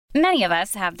Many of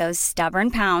us have those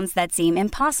stubborn pounds that seem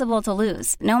impossible to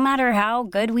lose, no matter how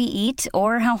good we eat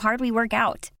or how hard we work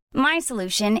out. My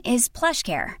solution is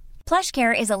PlushCare.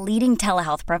 PlushCare is a leading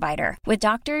telehealth provider with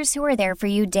doctors who are there for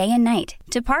you day and night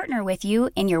to partner with you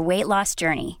in your weight loss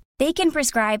journey. They can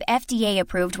prescribe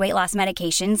FDA-approved weight loss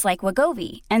medications like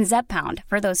Wegovy and Zepbound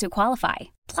for those who qualify.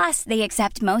 Plus, they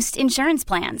accept most insurance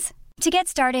plans. To get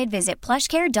started, visit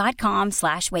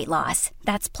plushcare.com/weightloss.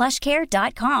 That's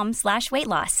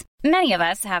plushcare.com/weightloss. Many of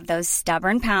us have those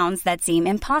stubborn pounds that seem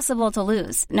impossible to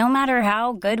lose, no matter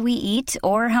how good we eat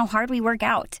or how hard we work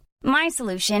out. My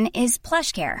solution is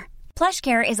PlushCare.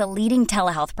 PlushCare is a leading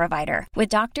telehealth provider with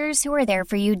doctors who are there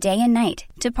for you day and night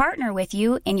to partner with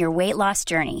you in your weight loss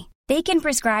journey. They can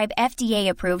prescribe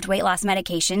FDA-approved weight loss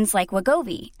medications like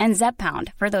Wegovy and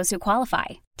Zepbound for those who qualify.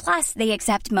 Plus, they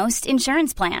accept most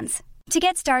insurance plans. To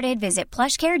get started, visit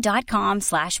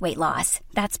plushcare.com/weightloss.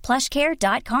 That's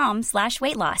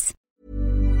plushcare.com/weightloss.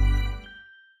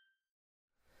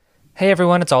 Hey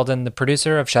everyone, it's Alden, the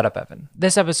producer of Shut Up Evan.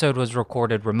 This episode was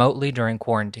recorded remotely during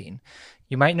quarantine.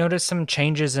 You might notice some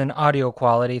changes in audio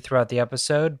quality throughout the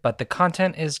episode, but the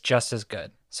content is just as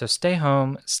good. So stay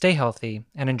home, stay healthy,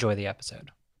 and enjoy the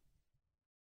episode.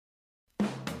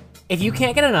 If you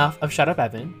can't get enough of Shut Up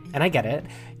Evan, and I get it,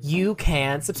 you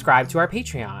can subscribe to our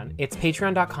Patreon. It's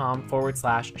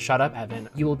patreon.com/shutupevan.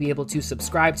 You will be able to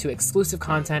subscribe to exclusive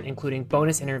content, including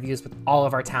bonus interviews with all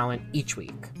of our talent each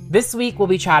week. This week, we'll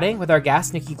be chatting with our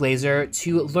guest, Nikki Glazer,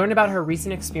 to learn about her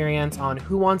recent experience on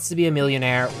Who Wants to Be a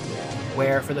Millionaire,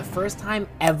 where for the first time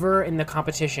ever in the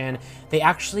competition, they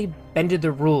actually bended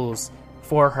the rules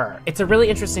for her. It's a really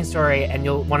interesting story, and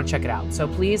you'll want to check it out. So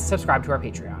please subscribe to our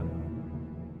Patreon.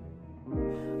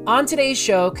 On today's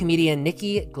show, comedian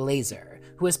Nikki Glazer,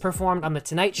 who has performed on The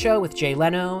Tonight Show with Jay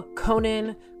Leno,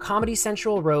 Conan, Comedy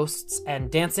Central roasts, and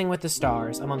Dancing with the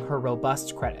Stars among her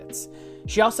robust credits.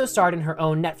 She also starred in her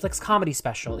own Netflix comedy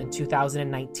special in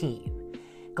 2019.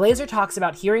 Glazer talks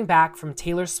about hearing back from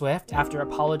Taylor Swift after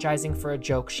apologizing for a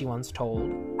joke she once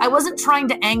told. I wasn't trying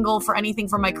to angle for anything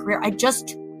for my career. I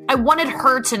wanted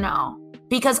her to know,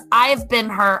 because I've been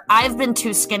her. I've been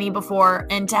too skinny before,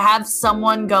 and to have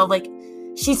someone go like,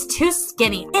 she's too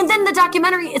skinny. And then the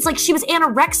documentary, it's like she was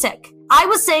anorexic. I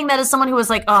was saying that as someone who was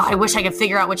like, oh, I wish I could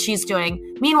figure out what she's doing.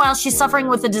 Meanwhile, she's suffering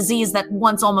with a disease that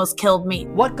once almost killed me.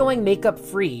 What going makeup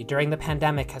free during the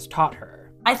pandemic has taught her.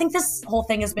 I think this whole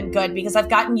thing has been good because I've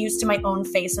gotten used to my own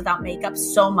face without makeup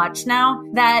so much now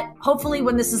that hopefully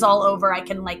when this is all over, I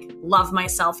can love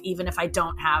myself even if I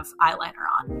don't have eyeliner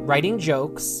on. Writing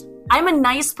jokes. I'm a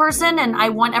nice person and I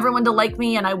want everyone to like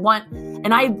me, and I love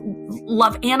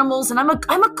animals, and I'm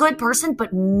a good person,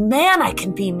 but man, I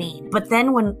can be mean. But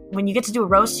then when you get to do a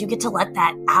roast, you get to let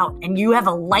that out, and you have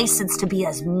a license to be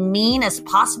as mean as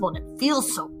possible, and it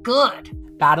feels so good.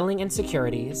 Battling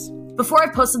insecurities. Before I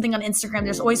post something on Instagram,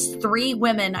 there's always 3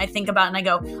 women I think about, and I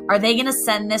go, are they going to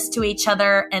send this to each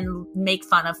other and make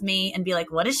fun of me and be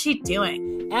like, what is she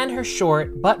doing? And her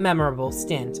short but memorable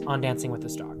stint on Dancing with the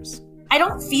Stars. I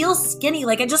don't feel skinny.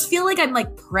 I just feel like I'm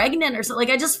pregnant or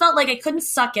something. I just felt like I couldn't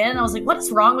suck in. And I was like, what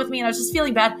is wrong with me? And I was just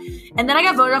feeling bad. And then I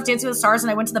got voted off Dancing with the Stars,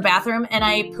 and I went to the bathroom and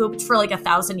I pooped for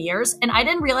 1,000 years. And I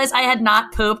didn't realize I had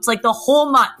not pooped the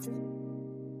whole month.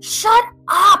 Shut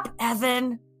up,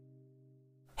 Evan.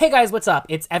 Hey guys, what's up?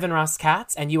 It's Evan Ross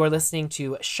Katz, and you are listening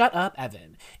to Shut Up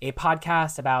Evan, a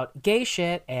podcast about gay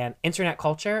shit and internet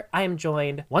culture. I am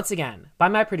joined once again by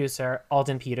my producer,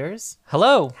 Alden Peters.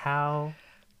 Hello. How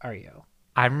are you?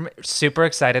 I'm super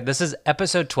excited. This is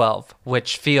episode 12,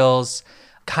 which feels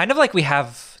kind of like we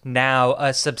have now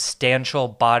a substantial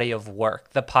body of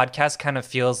work. The podcast kind of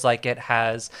feels like it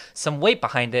has some weight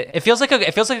behind it. It feels like a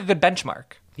good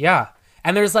benchmark. Yeah.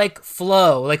 And there's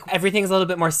flow, everything's a little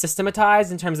bit more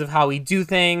systematized in terms of how we do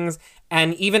things.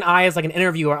 And even I, as an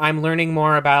interviewer, I'm learning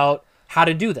more about how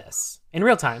to do this in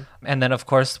real time. And then, of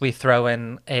course, we throw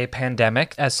in a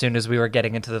pandemic as soon as we were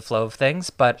getting into the flow of things,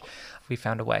 but we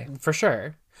found a way. For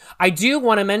sure. I do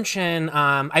want to mention,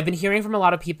 I've been hearing from a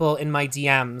lot of people in my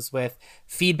DMs with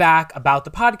feedback about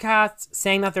the podcast,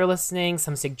 saying that they're listening,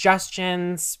 some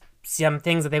suggestions, some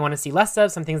things that they want to see less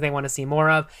of, some things they want to see more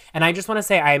of. And I just want to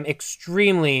say I'm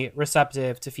extremely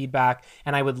receptive to feedback,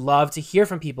 and I would love to hear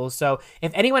from people. So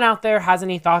if anyone out there has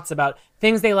any thoughts about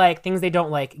things they like, things they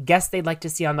don't like, guests they'd like to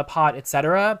see on the pod,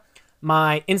 etc.,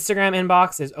 my Instagram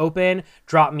inbox is open.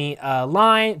 Drop me a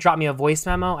line, drop me a voice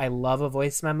memo. I love a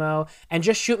voice memo. And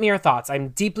just shoot me your thoughts. I'm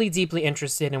deeply, deeply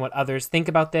interested in what others think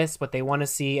about this, what they want to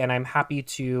see, and I'm happy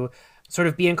to sort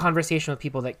of be in conversation with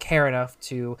people that care enough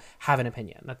to have an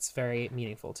opinion. That's very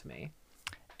meaningful to me.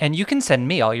 And you can send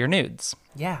me all your nudes.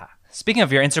 Yeah. Speaking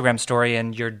of your Instagram story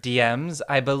and your DMs,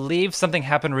 I believe something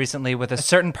happened recently with a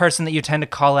certain person that you tend to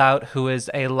call out who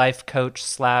is a life coach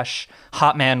 /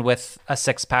 hot man with a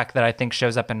six-pack that I think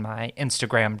shows up in my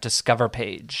Instagram Discover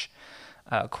page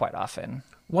quite often.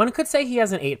 One could say he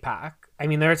has an 8-pack. I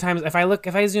mean, there are times if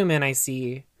I zoom in, I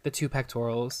see the 2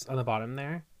 pectorals on the bottom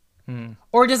there.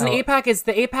 Or does an 8-pack, is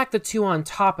the 8-pack the 2 on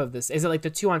top of this? Is it like the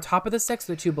 2 on top of the 6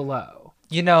 or the 2 below?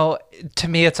 You know, to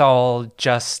me, it's all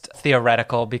just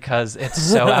theoretical because it's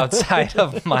so outside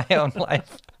of my own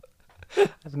life. I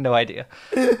have no idea.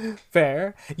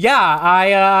 Fair.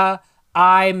 Yeah,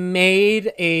 I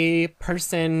made a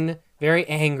person very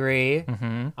angry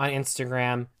on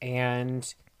Instagram,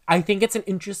 and I think it's an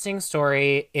interesting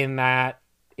story in that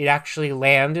it actually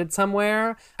landed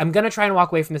somewhere. I'm going to try and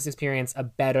walk away from this experience a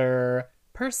better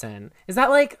person. Is that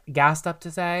like gassed up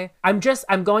to say? I'm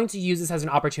going to use this as an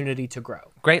opportunity to grow.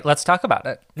 Great, let's talk about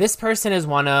it. This person is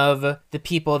one of the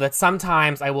people that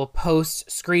sometimes I will post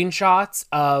screenshots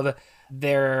of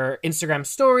their Instagram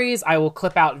stories. I will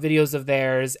clip out videos of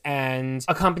theirs and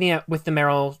accompany it with the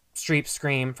Meryl Streep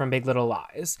scream from Big Little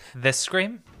Lies. This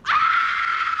scream?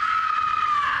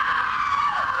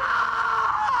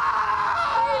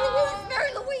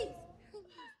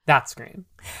 That scream.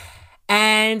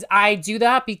 And I do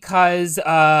that because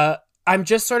I'm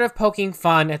just sort of poking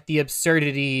fun at the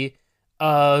absurdity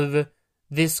of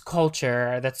this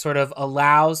culture that sort of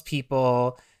allows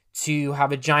people to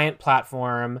have a giant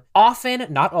platform, often,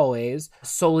 not always,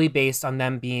 solely based on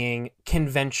them being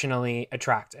conventionally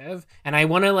attractive. And I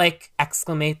want to like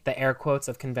exclamate the air quotes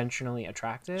of conventionally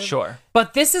attractive. Sure.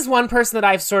 But this is one person that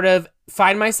I've sort of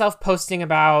find myself posting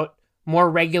about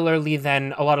more regularly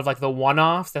than a lot of like the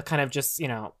one-offs that kind of just, you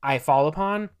know, I fall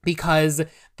upon, because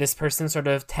this person sort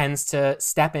of tends to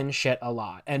step in shit a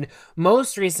lot. And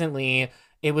most recently,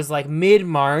 it was like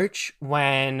mid-March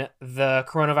when the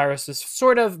coronavirus was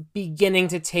sort of beginning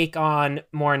to take on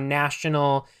more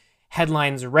national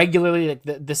headlines regularly.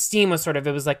 Like the steam was sort of,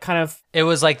 it was like kind of... It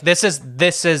was like, this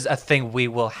is a thing we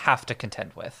will have to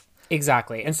contend with.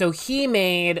 Exactly. And so he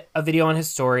made a video on his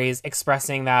stories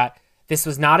expressing that this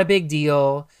was not a big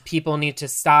deal. People need to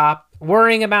stop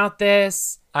worrying about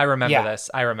this. I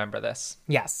remember this.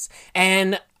 Yes.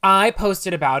 And I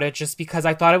posted about it just because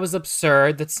I thought it was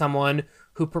absurd that someone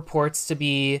who purports to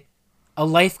be a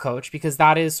life coach, because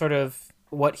that is sort of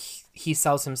what he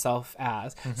sells himself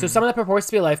as. So someone that purports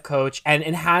to be a life coach and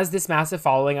has this massive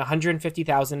following,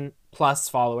 150,000 plus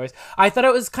followers. I thought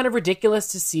it was kind of ridiculous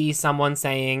to see someone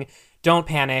saying, don't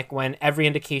panic, when every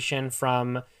indication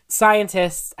from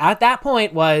scientists at that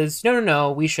point was,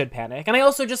 no, we should panic. And I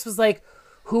also just was like,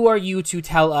 who are you to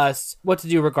tell us what to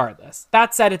do regardless?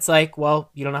 That said, it's like, well,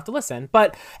 you don't have to listen.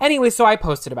 But anyway, so I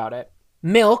posted about it.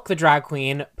 Milk, the drag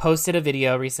queen, posted a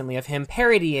video recently of him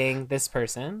parodying this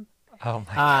person. Oh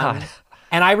my God.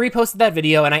 And I reposted that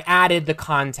video and I added the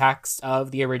context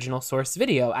of the original source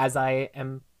video, as I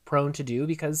am prone to do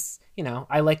because, you know,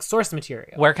 I like source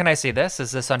material. Where can I see this?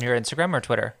 Is this on your Instagram or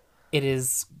Twitter? It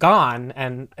is gone,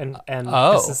 and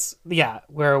this is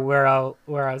where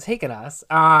I was taking us.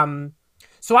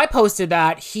 So I posted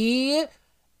that he,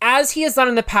 as he has done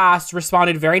in the past,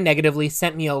 responded very negatively,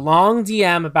 sent me a long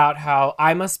DM about how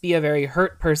I must be a very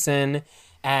hurt person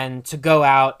and to go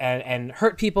out and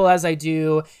hurt people as I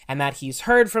do, and that he's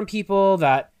heard from people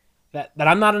that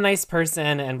I'm not a nice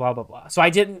person and blah, blah, blah. So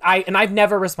I've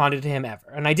never responded to him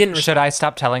ever. And I didn't. Should I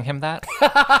stop telling him that?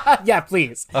 Yeah,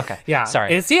 please. Okay. Yeah.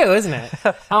 Sorry. It's you, isn't it?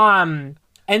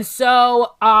 And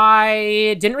so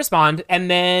I didn't respond. And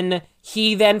then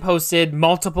he then posted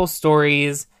multiple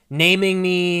stories naming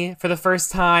me for the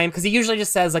first time. Because he usually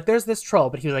just says like, there's this troll,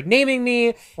 but he was like naming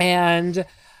me. And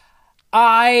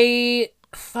I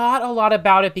thought a lot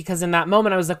about it because in that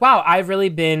moment I was like, wow, I've really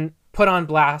been put on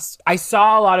blast. I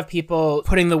saw a lot of people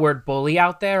putting the word bully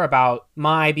out there about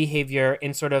my behavior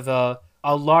in sort of a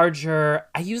larger,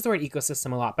 I use the word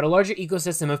ecosystem a lot, but a larger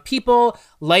ecosystem of people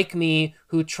like me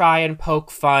who try and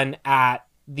poke fun at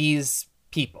these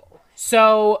people.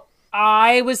 So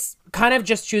I was kind of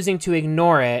just choosing to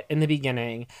ignore it in the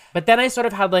beginning, but then I sort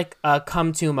of had like a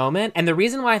come to moment. And the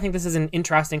reason why I think this is an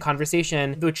interesting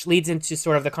conversation, which leads into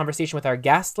sort of the conversation with our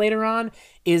guest later on,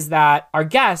 is that our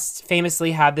guest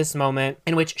famously had this moment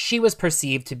in which she was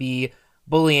perceived to be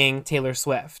bullying Taylor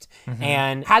Swift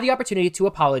and had the opportunity to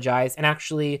apologize and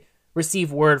actually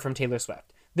receive word from Taylor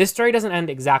Swift. This story doesn't end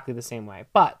exactly the same way,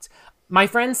 but my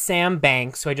friend Sam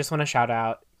Banks, who I just want to shout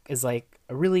out, is like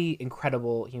a really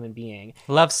incredible human being.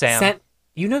 Love Sam.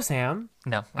 You know Sam?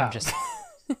 No, I'm just...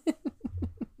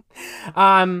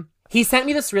 He sent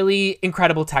me this really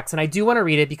incredible text, and I do want to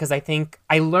read it because I think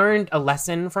I learned a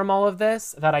lesson from all of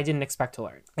this that I didn't expect to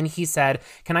learn. And he said,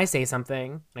 "Can I say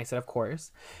something?" And I said, "Of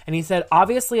course." And he said,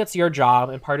 "Obviously, it's your job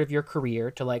and part of your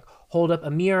career to like hold up a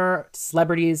mirror to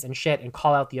celebrities and shit and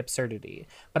call out the absurdity.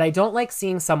 But I don't like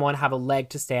seeing someone have a leg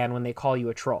to stand when they call you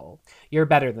a troll. You're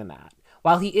better than that.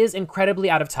 While he is incredibly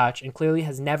out of touch and clearly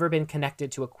has never been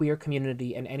connected to a queer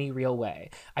community in any real way,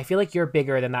 I feel like you're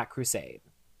bigger than that crusade."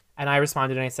 And I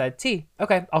responded and I said, "T,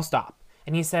 okay, I'll stop."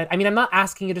 And he said, "I mean, I'm not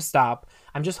asking you to stop.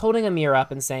 I'm just holding a mirror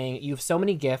up and saying, you have so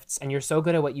many gifts and you're so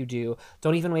good at what you do.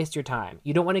 Don't even waste your time.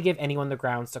 You don't want to give anyone the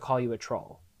grounds to call you a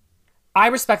troll." I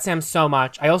respect Sam so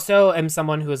much. I also am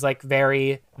someone who is like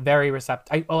very, very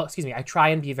receptive. I try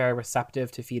and be very receptive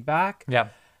to feedback. Yeah.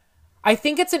 I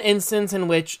think it's an instance in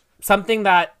which something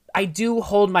that I do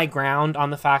hold my ground on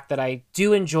the fact that I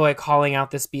do enjoy calling out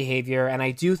this behavior, and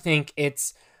I do think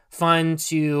it's fun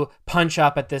to punch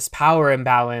up at this power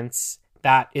imbalance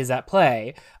that is at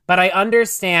play. But I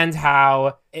understand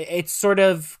how it sort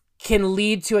of can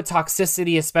lead to a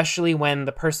toxicity, especially when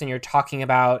the person you're talking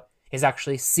about is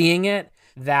actually seeing it,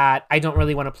 that I don't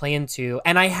really want to play into.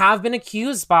 And I have been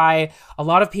accused by a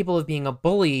lot of people of being a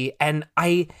bully. And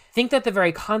I think that the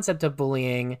very concept of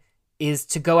bullying is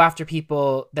to go after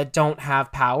people that don't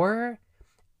have power.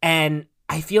 And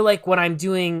I feel like what I'm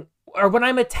doing, or what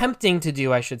I'm attempting to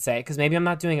do, I should say, because maybe I'm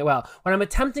not doing it well. What I'm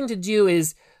attempting to do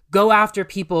is go after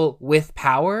people with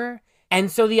power. And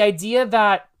so the idea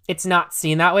that it's not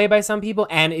seen that way by some people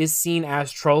and is seen as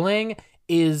trolling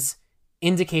is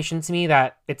indication to me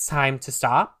that it's time to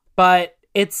stop. But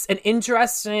it's an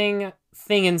interesting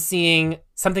thing in seeing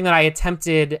something that I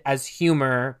attempted as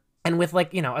humor and with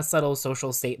like, you know, a subtle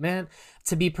social statement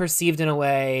to be perceived in a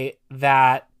way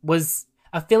that was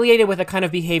affiliated with a kind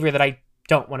of behavior that I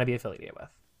don't want to be affiliated with.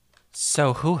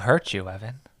 So who hurt you,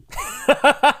 Evan?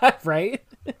 Right?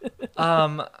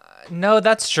 No,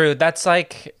 that's true. That's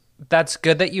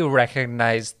good that you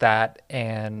recognize that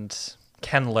and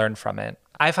can learn from it.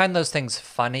 I find those things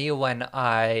funny when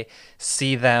I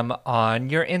see them on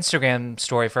your Instagram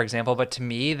story, for example, but to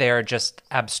me, they're just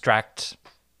abstract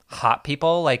hot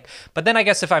people. Like, but then I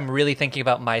guess if I'm really thinking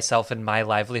about myself and my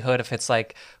livelihood, if it's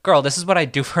like, girl, this is what I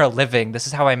do for a living, this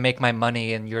is how I make my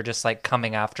money, and you're just like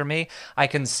coming after me, I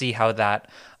can see how that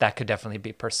could definitely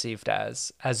be perceived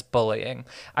as bullying.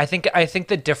 I think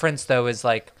the difference though is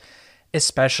like,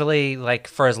 especially like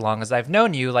for as long as I've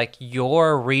known you, like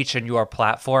your reach and your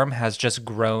platform has just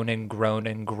grown and grown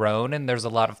and grown, and there's a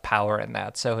lot of power in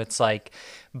that. So it's like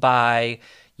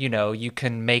you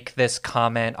can make this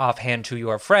comment offhand to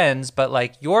your friends, but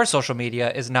like your social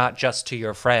media is not just to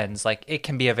your friends. Like it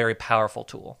can be a very powerful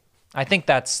tool. I think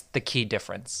that's the key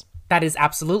difference. That is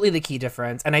absolutely the key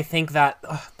difference. And I think that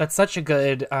that's such a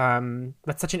good,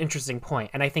 that's such an interesting point.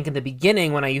 And I think in the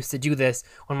beginning, when I used to do this,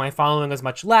 when my following was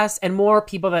much less and more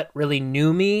people that really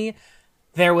knew me,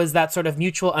 there was that sort of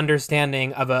mutual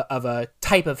understanding of a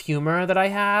type of humor that I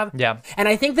have. Yeah. And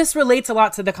I think this relates a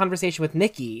lot to the conversation with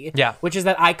Nikki. Yeah. Which is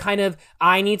that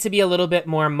I need to be a little bit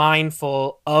more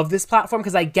mindful of this platform,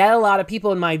 because I get a lot of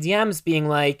people in my DMs being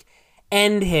like,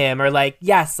 end him, or like,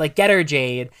 yes, like get her,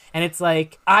 Jade. And it's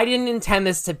like, I didn't intend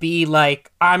this to be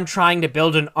like, I'm trying to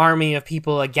build an army of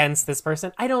people against this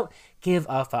person. I don't give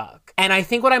a fuck. And I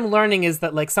think what I'm learning is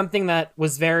that like something that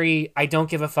was very, I don't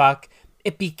give a fuck,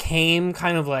 it became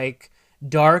kind of like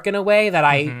dark in a way that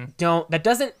that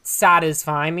doesn't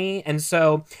satisfy me. And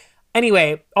so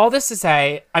anyway, all this to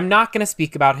say, I'm not going to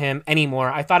speak about him anymore.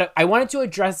 I wanted to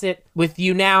address it with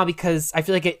you now because I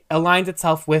feel like it aligns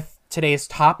itself with today's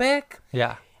topic.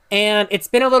 Yeah. And it's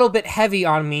been a little bit heavy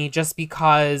on me just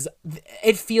because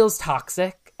it feels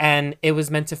toxic and it was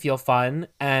meant to feel fun.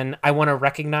 And I want to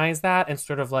recognize that and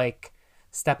sort of like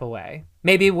step away.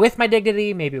 Maybe with my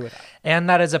dignity, maybe without. And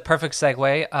that is a perfect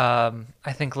segue.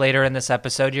 I think later in this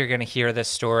episode, you're going to hear this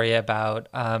story about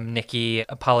Nicki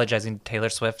apologizing to Taylor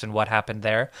Swift and what happened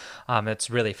there. It's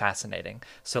really fascinating.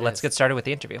 So let's get started with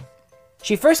the interview.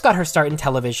 She first got her start in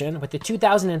television with the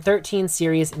 2013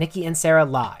 series Nicki and Sarah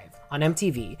Live on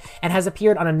MTV, and has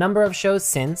appeared on a number of shows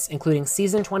since, including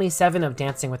season 27 of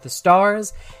Dancing with the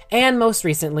Stars, and most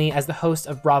recently as the host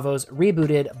of Bravo's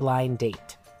rebooted Blind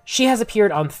Date. She has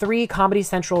appeared on 3 Comedy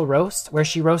Central roasts, where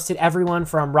she roasted everyone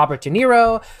from Robert De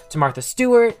Niro, to Martha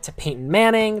Stewart, to Peyton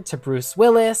Manning, to Bruce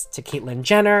Willis, to Caitlyn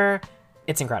Jenner.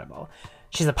 It's incredible.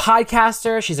 She's a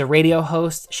podcaster, she's a radio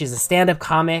host, she's a stand-up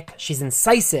comic, she's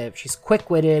incisive, she's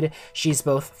quick-witted, she's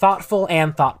both thoughtful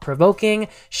and thought-provoking.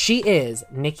 She is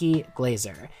Nikki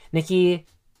Glazer. Nikki,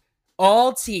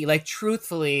 all tea. Like,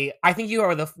 truthfully, I think you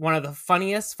are one of the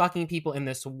funniest fucking people in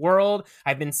this world.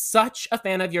 I've been such a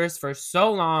fan of yours for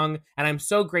so long, and I'm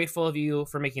so grateful of you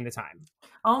for making the time.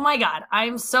 Oh my God.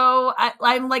 I'm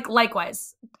like,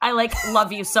 likewise. I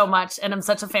love you so much. And I'm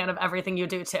such a fan of everything you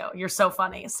do too. You're so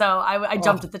funny. So I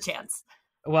jumped at the chance.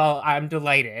 Well, I'm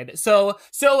delighted. So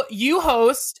you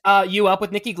host You Up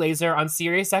with Nikki Glazer on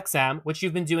SiriusXM, which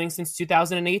you've been doing since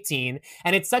 2018.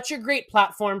 And it's such a great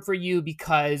platform for you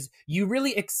because you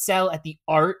really excel at the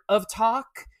art of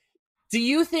talk. Do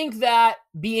you think that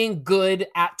being good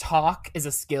at talk is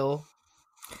a skill?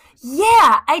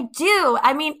 Yeah, I do.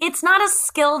 I mean, it's not a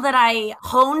skill that I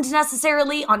honed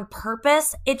necessarily on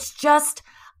purpose. It's just,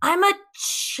 I'm a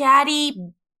chatty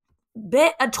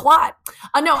a twat.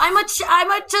 No, I'm a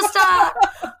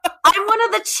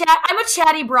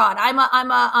chatty broad. I'm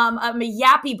a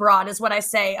yappy broad is what I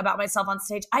say about myself on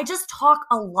stage. I just talk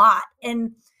a lot.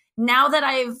 And now that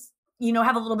I've,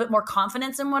 have a little bit more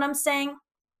confidence in what I'm saying,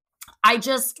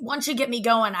 once you get me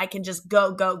going, I can just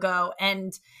go.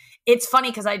 And it's funny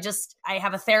because I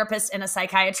have a therapist and a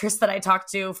psychiatrist that I talk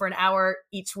to for an hour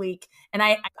each week. And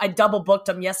I double booked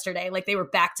them yesterday. Like, they were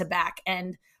back to back.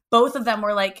 And both of them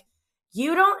were like,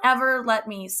 you don't ever let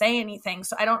me say anything.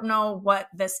 So I don't know what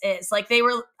this is. Like,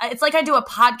 it's like I do a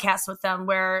podcast with them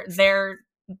where they're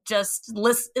just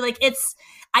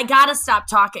I gotta stop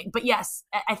talking. But yes,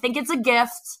 I think it's a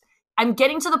gift. I'm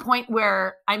getting to the point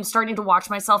where I'm starting to watch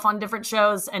myself on different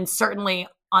shows, and certainly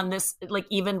on this, like,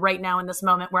 even right now in this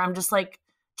moment where I'm just like,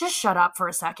 just shut up for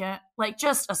a second. Like,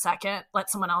 just a second, let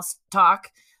someone else talk.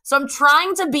 So I'm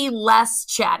trying to be less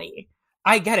chatty.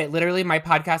 I get it. Literally, my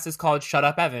podcast is called Shut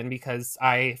Up, Evan, because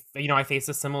I face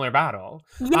a similar battle.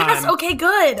 Yes. Okay,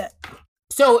 good.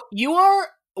 So you are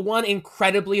one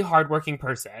incredibly hardworking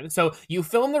person. So you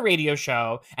film the radio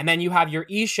show, and then you have your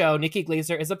e-show, Nikki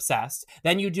Glazer is Obsessed.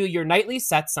 Then you do your nightly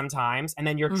sets sometimes, and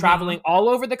then you're traveling all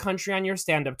over the country on your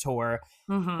stand-up tour.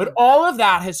 Mm-hmm. But all of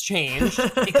that has changed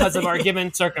because of our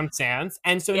given circumstance.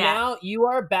 And so now you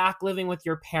are back living with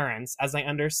your parents, as I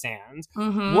understand.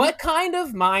 Mm-hmm. What kind of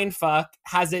mindfuck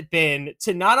has it been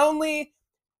to not only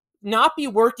not be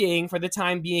working for the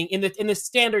time being in the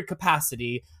standard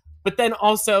capacity, but then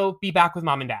also be back with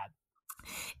mom and dad?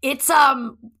 It's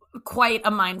quite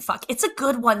a mindfuck. It's a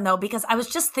good one though, because I was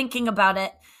just thinking about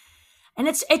it, and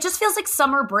it just feels like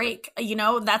summer break.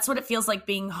 That's what it feels like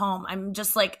being home. I'm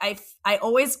just like, I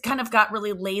always kind of got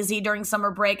really lazy during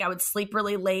summer break. I would sleep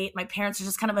really late. My parents are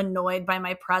just kind of annoyed by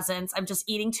my presence. I'm just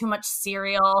eating too much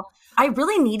cereal. I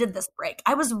really needed this break.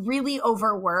 I was really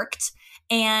overworked,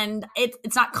 and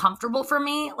it's not comfortable for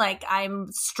me. Like,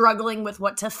 I'm struggling with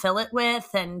what to fill it with.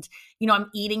 And, I'm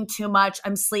eating too much.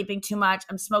 I'm sleeping too much.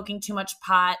 I'm smoking too much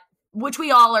pot, which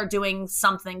we all are doing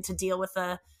something to deal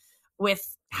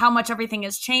with how much everything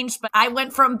has changed. But I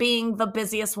went from being the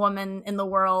busiest woman in the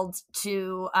world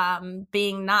to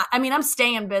being not. I mean, I'm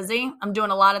staying busy. I'm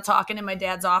doing a lot of talking in my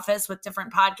dad's office with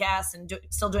different podcasts and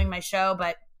still doing my show,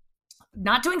 but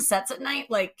not doing sets at night.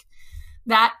 Like,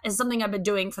 that is something I've been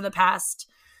doing for the past,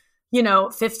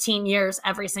 15 years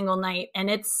every single night.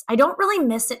 And I don't really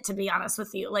miss it, to be honest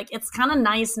with you. Like, it's kind of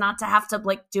nice not to have to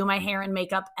like do my hair and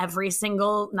makeup every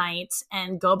single night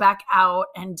and go back out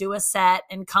and do a set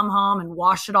and come home and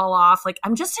wash it all off. Like,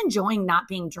 I'm just enjoying not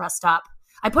being dressed up.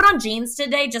 I put on jeans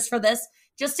today just for this,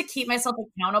 just to keep myself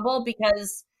accountable,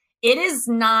 because it is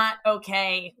not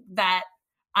okay that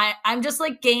I'm just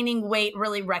like gaining weight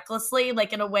really recklessly,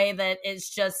 like in a way that is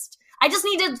just, I just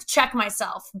need to check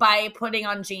myself by putting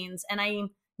on jeans. And I'm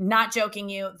not joking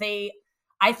you.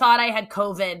 I thought I had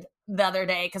COVID the other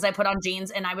day because I put on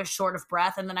jeans and I was short of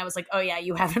breath. And then I was like, oh yeah,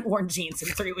 you haven't worn jeans in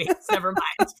 3 weeks. Never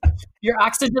mind. Your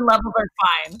oxygen levels are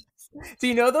fine. Do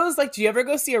you know those, do you ever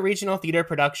go see a regional theater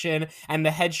production and the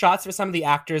headshots for some of the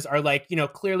actors are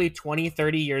clearly 20,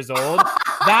 30 years old?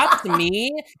 That's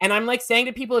me. And I'm saying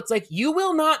to people, it's like, you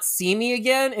will not see me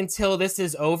again until this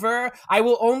is over. I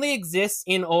will only exist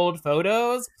in old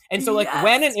photos. And so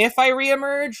when and if I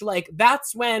reemerge,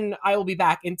 that's when I will be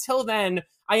back. Until then,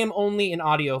 I am only in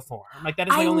audio form. That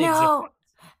is my only existence.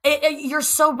 You're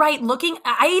so right.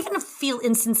 I even feel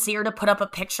insincere to put up a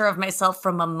picture of myself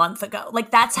from a month ago.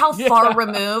 That's how far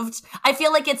removed. I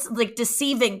feel like it's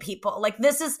deceiving people.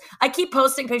 I keep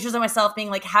posting pictures of myself being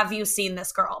like, have you seen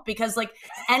this girl? Because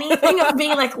anything of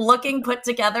me looking put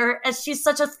together, as she's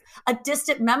such a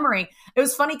distant memory. It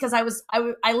was funny because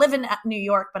I live in New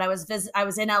York, but I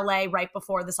was in LA right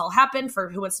before this all happened for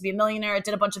Who Wants to Be a Millionaire. I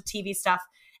did a bunch of TV stuff,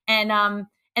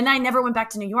 and I never went back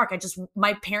to New York.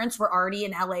 My parents were already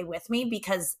in LA with me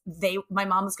because my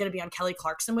mom was going to be on Kelly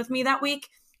Clarkson with me that week.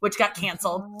 which got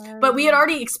canceled. But we had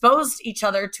already exposed each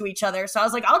other to each other. So I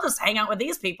was like, I'll just hang out with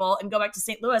these people and go back to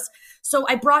St. Louis. So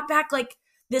I brought back like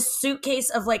this suitcase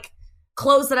of like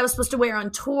clothes that I was supposed to wear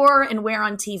on tour and wear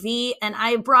on TV. And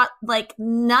I brought like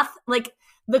nothing, like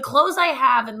the clothes I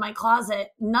have in my closet,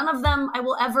 none of them I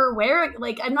will ever wear.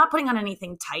 Like, I'm not putting on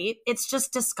anything tight. It's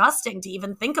just disgusting to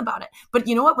even think about it. But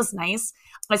you know what was nice?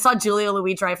 I saw Julia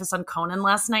Louis-Dreyfus on Conan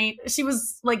last night. She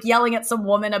was like yelling at some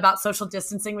woman about social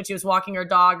distancing when she was walking her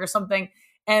dog or something.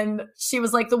 And she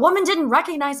was like, the woman didn't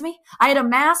recognize me. I had a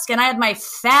mask and I had my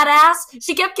fat ass.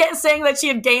 She kept saying that she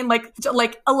had gained like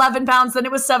 11 pounds, then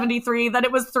it was 73, then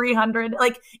it was 300.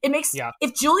 Like, it makes,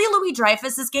 if Julia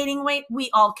Louis-Dreyfus is gaining weight, we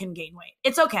all can gain weight.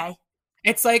 It's okay.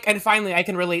 It's like, and finally, I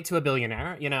can relate to a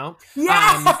billionaire, you know?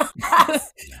 Yeah.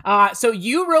 So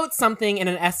you wrote something in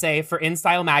an essay for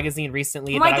InStyle magazine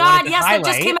recently. Oh my God, yes, that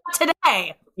just came out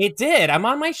today. It did. I'm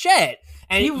on my shit.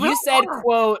 And you said,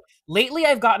 quote, lately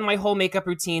I've gotten my whole makeup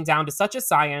routine down to such a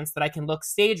science that I can look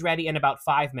stage ready in about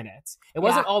 5 minutes. It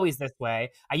wasn't always this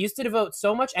way. I used to devote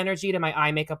so much energy to my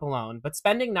eye makeup alone, but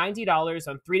spending $90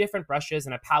 on 3 different brushes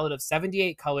and a palette of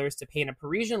 78 colors to paint a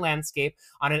Parisian landscape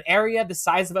on an area the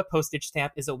size of a postage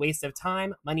stamp is a waste of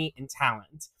time, money, and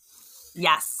talent.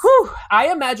 Yes. Whew.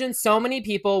 I imagine so many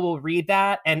people will read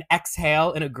that and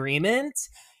exhale in agreement.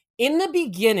 In the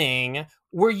beginning,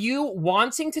 were you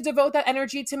wanting to devote that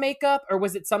energy to makeup, or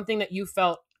was it something that you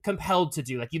felt compelled to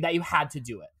do, like that you had to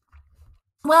do it?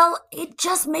 Well, it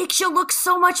just makes you look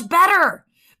so much better.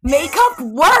 Makeup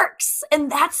works.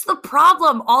 And that's the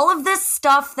problem. All of this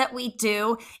stuff that we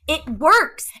do, it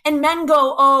works. And men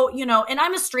go, oh, you know, and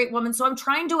I'm a straight woman, so I'm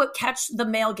trying to catch the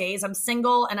male gaze. I'm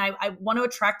single and I want to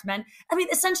attract men. I mean,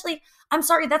 essentially, I'm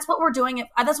sorry, that's what we're doing it.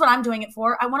 That's what I'm doing it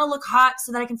for. I want to look hot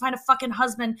so that I can find a fucking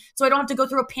husband so I don't have to go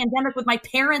through a pandemic with my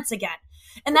parents again.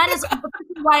 And that is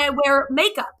why I wear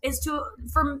makeup, is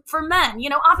for men. You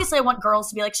know, obviously I want girls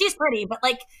to be like, she's pretty, but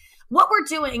like, what we're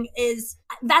doing is,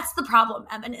 that's the problem,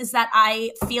 Evan, is that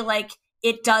I feel like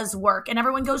it does work. And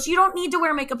everyone goes, you don't need to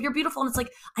wear makeup. You're beautiful. And it's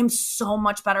like, I'm so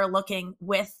much better looking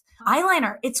with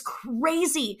eyeliner. It's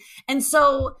crazy. And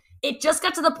so it just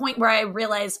got to the point where I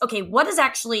realized, okay, what is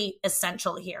actually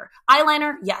essential here?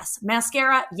 Eyeliner, yes.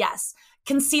 Mascara, yes.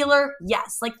 Concealer,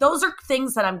 yes. Like, those are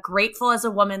things that I'm grateful as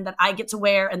a woman that I get to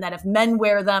wear, and that if men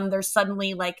wear them, they're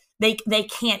suddenly like, they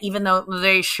can't, even though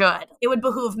they should. It would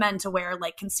behoove men to wear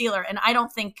like concealer, and I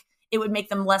don't think it would make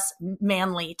them less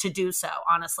manly to do so,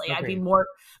 honestly. Okay. I'd be more,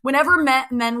 whenever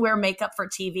men wear makeup for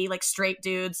TV, like straight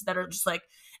dudes that are just like,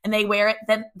 and they wear it,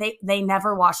 then they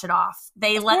never wash it off.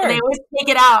 They always take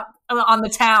it out on the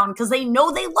town because they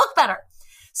know they look better.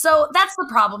 So that's the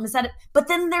problem, is that, but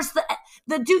then there's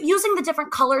using the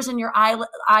different colors in your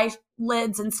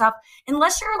eyelids and stuff,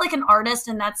 unless you're like an artist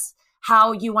and that's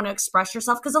how you want to express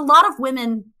yourself. Because a lot of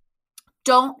women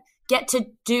don't get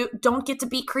to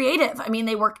be creative. I mean,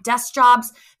 they work desk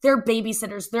jobs, they're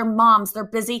babysitters, they're moms, they're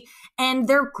busy, and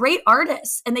they're great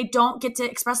artists, and they don't get to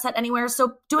express that anywhere.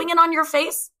 So doing it on your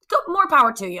face, more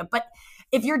power to you. But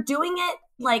if you're doing it,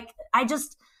 like,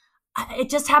 it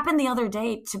just happened the other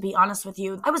day, to be honest with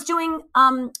you. I was doing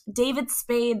David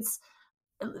Spade's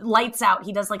Lights Out.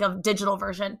 He does like a digital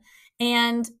version,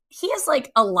 and he has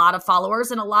like a lot of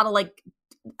followers and a lot of like,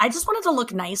 I just wanted to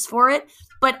look nice for it.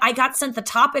 But I got sent the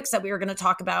topics that we were going to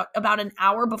talk about an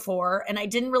hour before, and I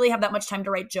didn't really have that much time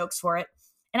to write jokes for it.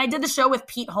 And I did the show with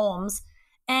Pete Holmes,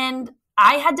 and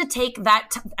I had to take that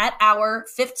hour,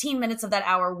 15 minutes of that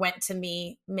hour went to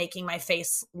me making my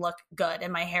face look good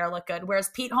and my hair look good.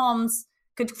 Whereas Pete Holmes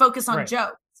could focus on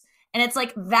jokes. And it's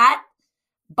like, that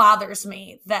bothers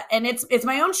me, and it's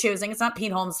my own choosing. It's not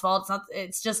Pete Holmes' fault.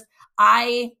 It's just,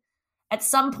 I at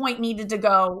some point needed to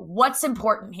go, what's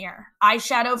important here?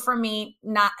 Eyeshadow for me,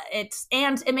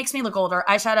 and it makes me look older.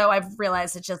 Eyeshadow, I've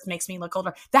realized it just makes me look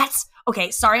older. That's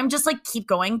okay. Sorry. I'm just like, keep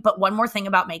going. But one more thing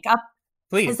about makeup.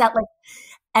 Please. Is that like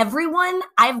everyone,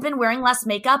 I've been wearing less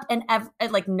makeup and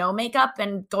like no makeup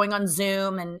and going on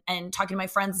Zoom and talking to my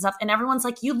friends and stuff. And everyone's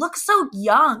like, you look so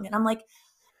young. And I'm like,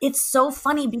 it's so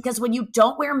funny because when you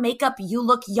don't wear makeup, you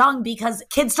look young because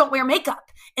kids don't wear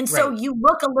makeup. And so you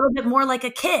look a little bit more like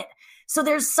a kid. So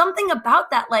there's something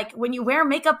about that. Like, when you wear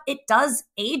makeup, it does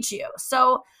age you.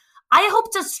 So I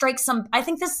hope to strike I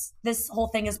think this whole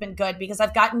thing has been good because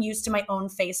I've gotten used to my own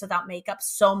face without makeup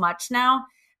so much now,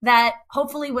 that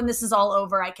hopefully when this is all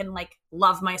over, I can like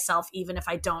love myself even if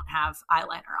I don't have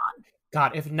eyeliner on.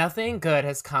 God, if nothing good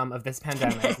has come of this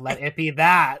pandemic, let it be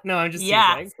that. No, I'm just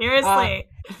Yeah, teasing. seriously.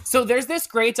 So there's this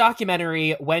great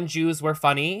documentary, When Jews Were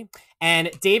Funny,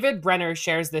 and David Brenner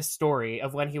shares this story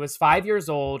of when he was 5 years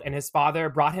old and his father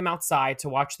brought him outside to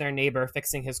watch their neighbor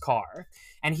fixing his car.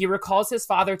 And he recalls his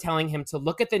father telling him to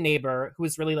look at the neighbor who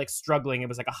was really like struggling. It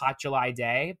was like a hot July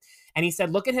day. And he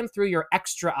said, look at him through your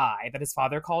extra eye, that his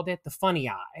father called it, the funny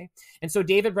eye. And so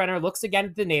David Brenner looks again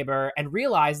at the neighbor and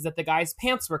realizes that the guy's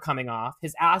pants were coming off,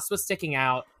 his ass was sticking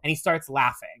out, and he starts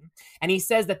laughing. And he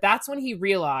says that that's when he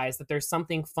realized that there's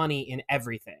something funny in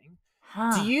everything.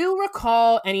 Do you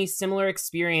recall any similar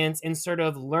experience in sort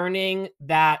of learning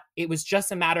that it was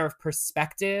just a matter of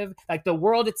perspective? Like the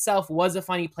world itself was a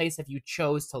funny place if you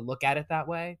chose to look at it that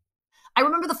way? I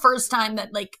remember the first time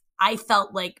that like I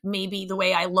felt like maybe the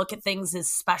way I look at things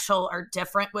is special or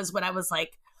different was when I was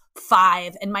like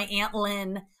 5 and my Aunt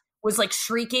Lynn was like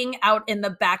shrieking out in the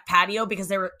back patio because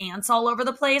there were ants all over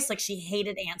the place. Like she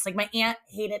hated ants. Like my aunt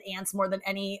hated ants more than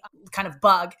any kind of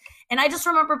bug. And I just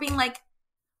remember being like,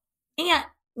 Aunt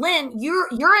Lynn, you're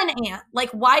an ant.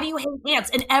 Like, why do you hate ants?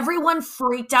 And everyone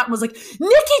freaked out and was like,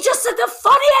 Nikki just said the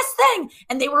funniest thing.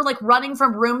 And they were like running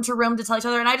from room to room to tell each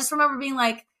other. And I just remember being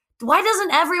like, why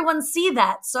doesn't everyone see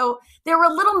that? So there were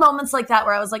little moments like that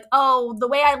where I was like, oh, the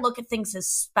way I look at things is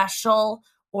special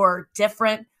or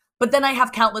different. But then I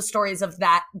have countless stories of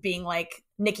that being like,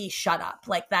 Nikki, shut up.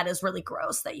 Like, that is really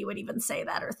gross that you would even say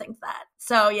that or think that.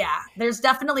 So yeah, there's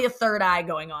definitely a third eye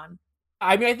going on.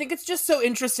 I mean, I think it's just so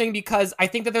interesting because I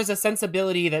think that there's a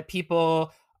sensibility that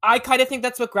people, I kind of think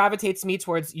that's what gravitates me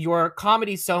towards your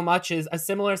comedy so much is a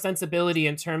similar sensibility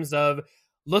in terms of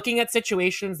looking at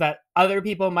situations that other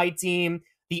people might deem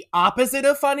the opposite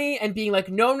of funny and being like,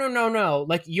 no.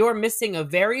 Like you're missing a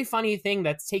very funny thing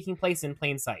that's taking place in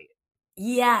plain sight.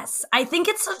 Yes, I think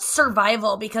it's a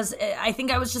survival because I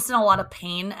think I was just in a lot of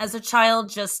pain as a child,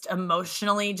 just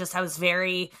emotionally, just I was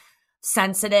very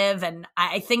sensitive. And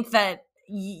I think that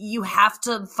you have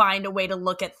to find a way to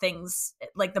look at things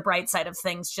like the bright side of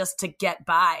things just to get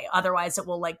by. Otherwise it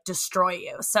will like destroy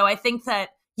you. So I think that,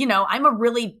 you know, I'm a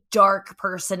really dark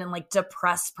person and like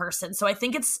depressed person. So I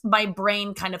think it's my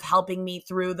brain kind of helping me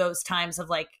through those times of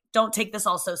like, don't take this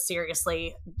all so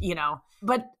seriously, you know,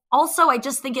 but also I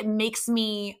just think it makes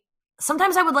me,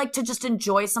 sometimes I would like to just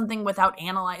enjoy something without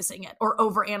analyzing it or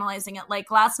over analyzing it. Like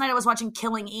last night I was watching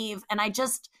Killing Eve and I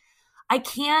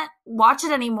can't watch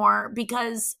it anymore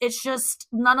because it's just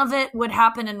none of it would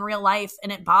happen in real life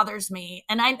and it bothers me.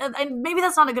 And I maybe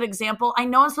that's not a good example. I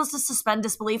know I'm supposed to suspend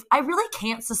disbelief. I really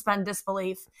can't suspend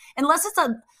disbelief unless it's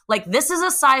this is a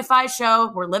sci-fi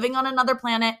show. We're living on another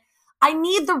planet. I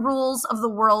need the rules of the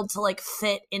world to like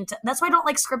fit into, that's why I don't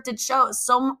like scripted shows.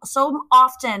 So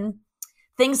often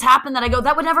things happen that I go,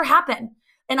 that would never happen.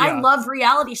 And yeah. I love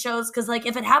reality shows because like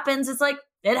if it happens, it's like,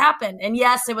 it happened. And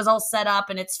yes, it was all set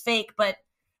up and it's fake, but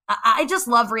I just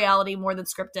love reality more than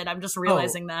scripted. I'm just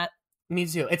realizing that. Me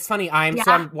too. It's funny. I'm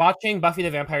watching Buffy the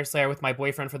Vampire Slayer with my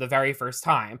boyfriend for the very first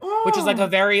time, which is like a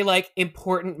very like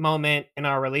important moment in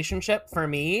our relationship for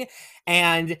me.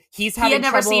 And he's having He had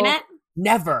never seen it?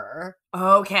 Never.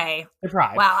 Okay.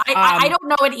 Surprise. Wow. I don't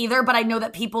know it either, but I know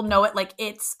that people know it. Like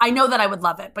I know that I would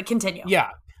love it, but continue. Yeah.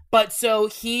 But so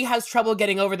he has trouble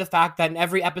getting over the fact that in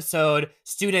every episode,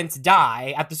 students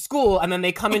die at the school and then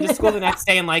they come into school the next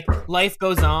day and like life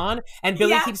goes on. And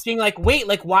Billy keeps being like, wait,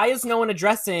 like why is no one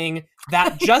addressing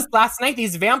that just last night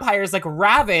these vampires like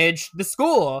ravaged the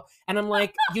school? And I'm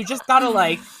like, you just gotta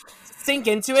like sink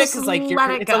into it because like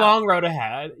it's a long road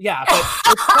ahead. Yeah,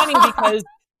 but it's funny because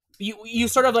you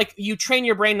sort of like, you train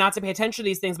your brain not to pay attention to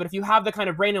these things, but if you have the kind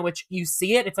of brain in which you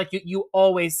see it, it's like you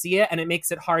always see it and it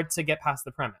makes it hard to get past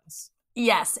the premise.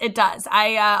 Yes, it does.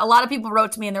 A lot of people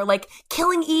wrote to me and they're like,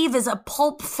 Killing Eve is a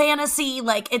pulp fantasy.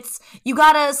 Like you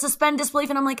gotta suspend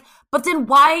disbelief. And I'm like, but then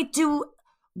why do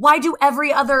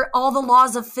all the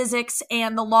laws of physics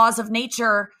and the laws of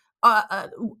nature,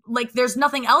 like there's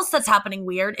nothing else that's happening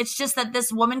weird. It's just that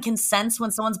this woman can sense when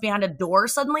someone's behind a door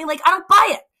suddenly. Like, I don't buy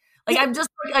it. Like, I'm just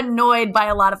like, annoyed by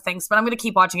a lot of things, but I'm going to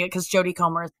keep watching it because Jodie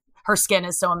Comer, her skin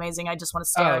is so amazing. I just want to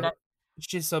stare at it.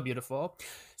 She's so beautiful.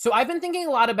 So I've been thinking a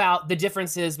lot about the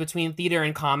differences between theater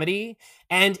and comedy.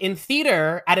 And in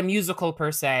theater, at a musical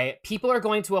per se, people are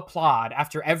going to applaud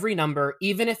after every number,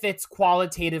 even if it's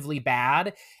qualitatively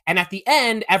bad. And at the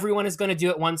end, everyone is going to do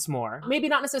it once more. Maybe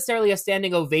not necessarily a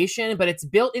standing ovation, but it's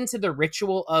built into the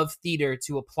ritual of theater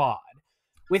to applaud.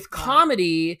 With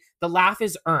comedy, the laugh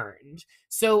is earned.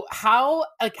 So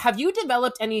have you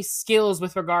developed any skills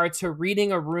with regard to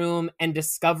reading a room and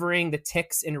discovering the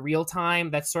tics in real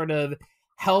time that sort of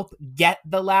help get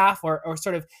the laugh or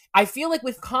sort of, I feel like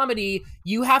with comedy,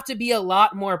 you have to be a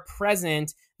lot more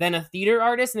present than a theater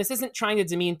artist. And this isn't trying to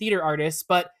demean theater artists,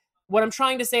 but what I'm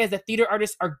trying to say is that theater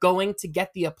artists are going to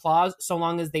get the applause so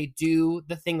long as they do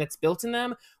the thing that's built in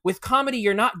them. With comedy,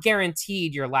 you're not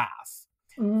guaranteed your laugh.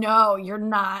 No, you're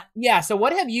not. Yeah. So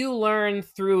what have you learned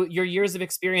through your years of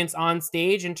experience on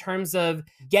stage in terms of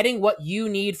getting what you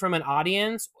need from an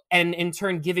audience and in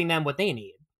turn giving them what they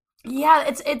need?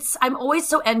 Yeah, I'm always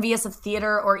so envious of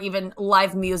theater or even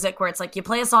live music where it's like you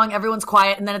play a song, everyone's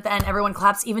quiet, and then at the end everyone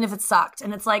claps even if it sucked.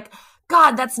 And it's like,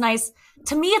 God, that's nice.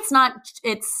 To me, it's not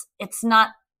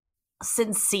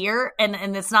sincere,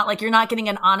 and it's not like you're not getting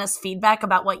an honest feedback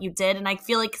about what you did. And I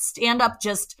feel like stand up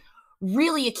just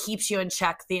really, it keeps you in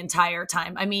check the entire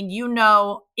time. I mean, you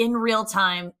know, in real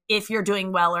time if you're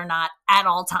doing well or not at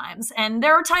all times. And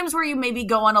there are times where you maybe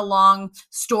go on a long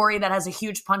story that has a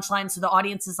huge punchline, so the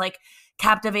audience is like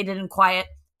captivated and quiet.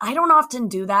 I don't often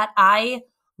do that. I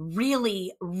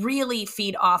really, really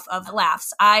feed off of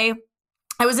laughs. I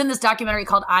was in this documentary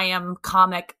called I Am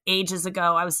Comic ages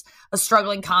ago. I was a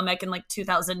struggling comic in like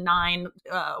 2009,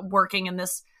 working in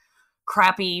this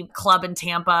crappy club in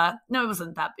Tampa. No, it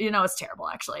wasn't that. It's terrible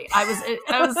actually. I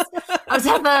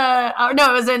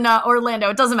was in Orlando.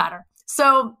 It doesn't matter.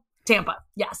 So Tampa,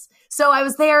 yes. So I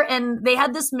was there, and they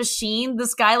had this machine.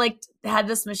 This guy had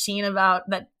this machine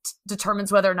that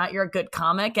determines whether or not you're a good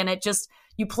comic, and it just,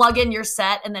 you plug in your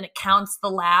set, and then it counts the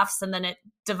laughs, and then it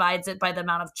divides it by the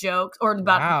amount of jokes or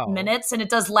about minutes, and it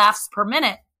does laughs per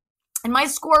minute. And my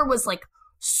score was like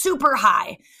super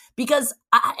high because,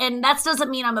 and that doesn't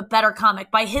mean I'm a better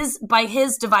comic. By his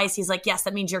device, he's like, yes,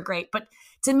 that means you're great. But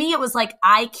to me, it was like,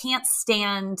 I can't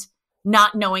stand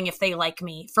not knowing if they like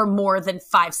me for more than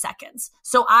 5 seconds.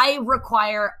 So I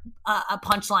require a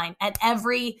punchline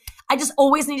I just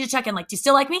always need to check in. Like, do you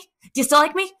still like me? Do you still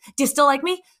like me? Do you still like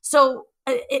me? So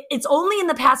it's only in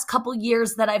the past couple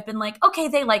years that I've been like, okay,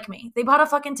 they like me. They bought a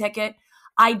fucking ticket.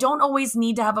 I don't always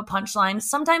need to have a punchline.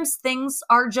 Sometimes things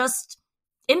are just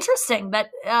interesting that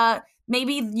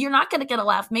maybe you're not going to get a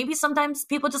laugh. Maybe sometimes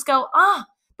people just go,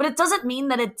 but it doesn't mean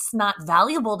that it's not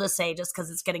valuable to say just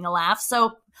because it's getting a laugh.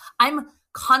 So I'm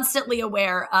constantly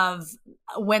aware of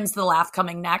when's the laugh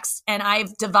coming next. And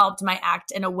I've developed my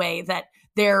act in a way that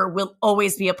there will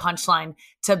always be a punchline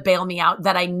to bail me out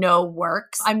that I know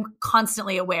works. I'm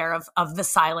constantly aware of the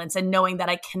silence and knowing that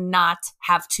I cannot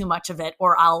have too much of it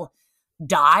or I'll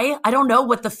die. I don't know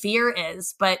what the fear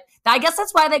is, but I guess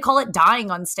that's why they call it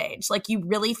dying on stage. Like, you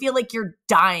really feel like you're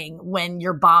dying when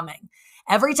you're bombing.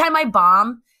 Every time I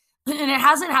bomb, and it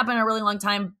hasn't happened in a really long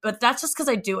time, but that's just because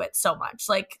I do it so much.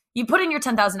 Like, you put in your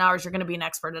 10,000 hours, you're going to be an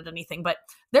expert at anything. But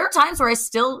there are times where I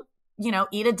still,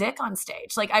 eat a dick on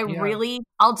stage. Like,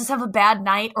 I'll just have a bad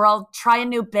night, or I'll try a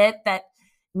new bit that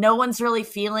no one's really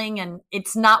feeling. And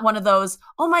it's not one of those,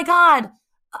 oh my God,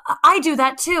 I do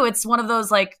that too. It's one of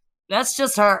those like, that's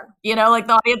just her, like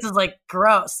the audience is like,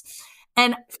 gross.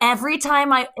 And every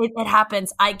time it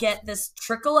happens, I get this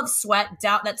trickle of sweat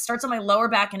down that starts on my lower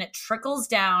back and it trickles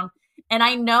down. And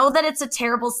I know that it's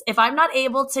if I'm not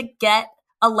able to get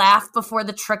a laugh before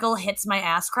the trickle hits my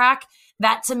ass crack,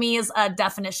 that to me is a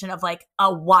definition of like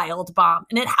a wild bomb.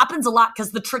 And it happens a lot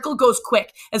because the trickle goes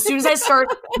quick. As soon as I start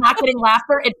not getting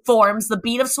laughter, it forms, the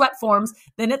bead of sweat forms,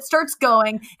 then it starts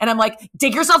going. And I'm like,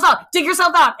 dig yourself out.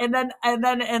 And then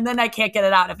I can't get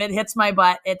it out. If it hits my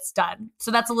butt, it's done. So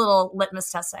that's a little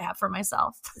litmus test I have for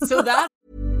myself.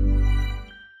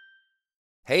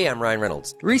 Hey, I'm Ryan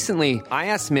Reynolds. Recently, I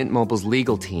asked Mint Mobile's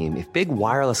legal team if big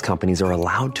wireless companies are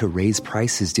allowed to raise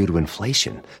prices due to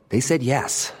inflation. They said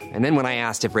yes. And then when I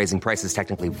asked if raising prices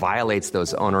technically violates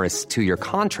those onerous 2-year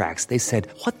contracts, they said,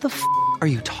 what the f*** are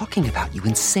you talking about, you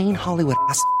insane Hollywood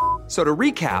ass f- So to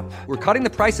recap, we're cutting the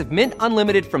price of Mint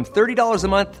Unlimited from $30 a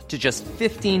month to just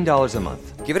 $15 a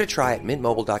month. Give it a try at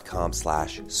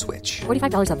mintmobile.com/switch.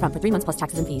 $45 up front for 3 months plus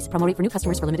taxes and fees. Promo rate for new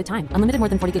customers for limited time. Unlimited more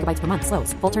than 40 gigabytes per month.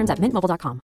 Slows full terms at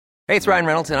mintmobile.com. Hey, it's Ryan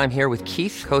Reynolds, and I'm here with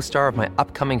Keith, co-star of my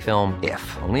upcoming film,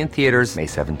 If, only in theaters May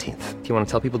 17th. Do you want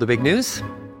to tell people the big news?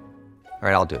 All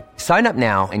right, I'll do it. Sign up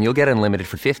now and you'll get unlimited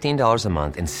for $15 a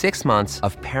month and 6 months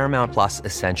of Paramount Plus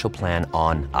Essential Plan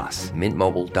on us.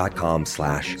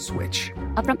 mintmobile.com/switch.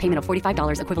 Upfront payment of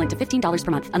 $45 equivalent to $15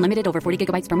 per month. Unlimited over 40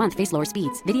 gigabytes per month. Face lower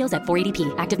speeds. Videos at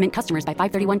 480p. Active Mint customers by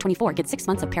 531.24 get 6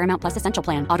 months of Paramount Plus Essential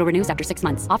Plan. Auto renews after 6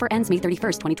 months. Offer ends May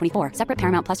 31st, 2024. Separate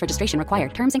Paramount Plus registration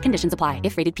required. Terms and conditions apply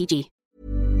if rated PG.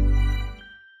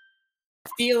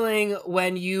 Feeling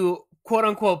when you quote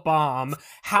unquote bomb,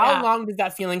 how long does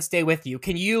that feeling stay with you?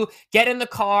 Can you get in the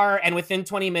car and within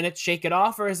 20 minutes shake it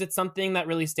off, or is it something that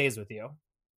really stays with you?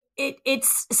 it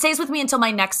stays with me until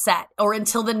my next set or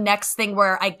until the next thing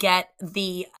where I get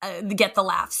the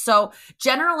laugh. So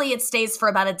generally it stays for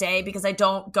about a day because I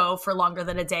don't go for longer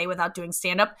than a day without doing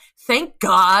stand-up. Thank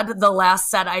God the last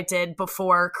set I did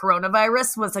before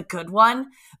coronavirus was a good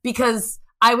one because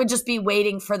I would just be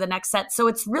waiting for the next set. So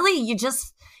it's really,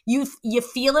 you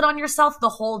feel it on yourself the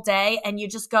whole day and you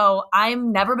just go, I've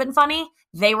never been funny.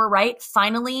 They were right.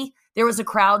 Finally, there was a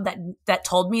crowd that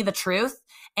told me the truth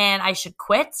and I should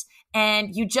quit.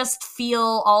 And you just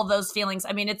feel all those feelings.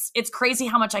 I mean, it's crazy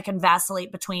how much I can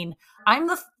vacillate between I'm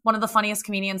one of the funniest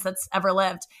comedians that's ever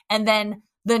lived. And then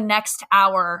the next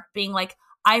hour being like,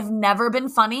 I've never been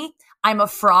funny. I'm a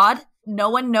fraud. No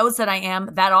one knows that I am.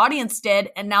 That audience did.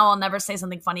 And now I'll never say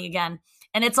something funny again.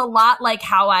 And it's a lot like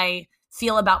how I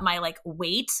feel about my like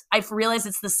weight. I've realized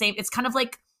it's the same. It's kind of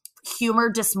like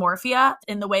humor dysmorphia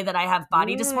in the way that I have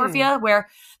body dysmorphia, where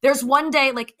there's one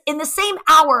day, like in the same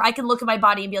hour, I can look at my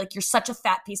body and be like, you're such a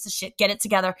fat piece of shit, get it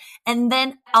together. And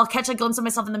then I'll catch a glimpse of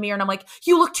myself in the mirror and I'm like,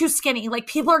 you look too skinny. Like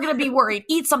people are going to be worried,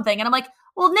 eat something. And I'm like,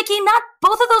 well, Nikki, not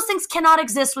both of those things cannot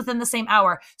exist within the same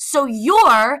hour. So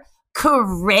you're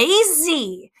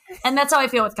crazy. And that's how I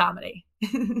feel with comedy.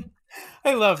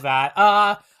 I love that.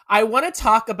 I want to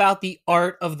talk about the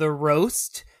art of the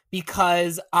roast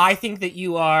because I think that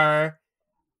you are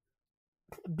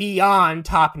beyond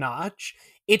top notch.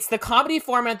 It's the comedy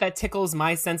format that tickles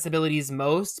my sensibilities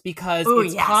most because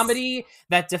it's comedy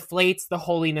that deflates the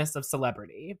holiness of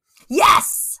celebrity.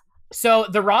 Yes! So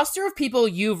the roster of people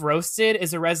you've roasted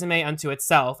is a resume unto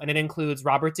itself, and it includes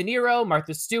Robert De Niro,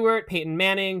 Martha Stewart, Peyton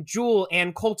Manning, Jewel,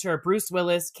 Ann Coulter, Bruce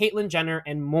Willis, Caitlyn Jenner,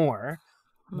 and more.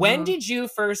 When did you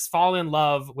first fall in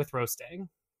love with roasting?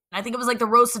 I think it was like the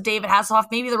roast of David Hasselhoff,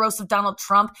 maybe the roast of Donald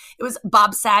Trump. It was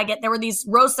Bob Saget. There were these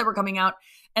roasts that were coming out,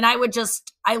 and I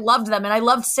loved them. And I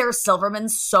loved Sarah Silverman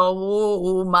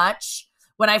so much.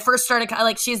 When I first started,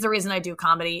 like, she's the reason I do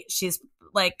comedy. She's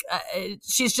like,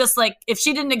 she's just like, if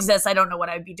she didn't exist, I don't know what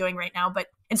I'd be doing right now.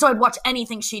 And so I'd watch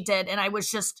anything she did. And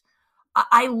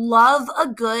I love a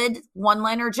good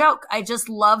one-liner joke. I just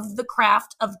love the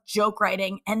craft of joke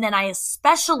writing. And then I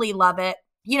especially love it.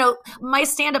 You know, my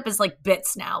stand-up is like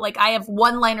bits now. Like I have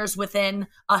one-liners within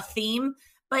a theme,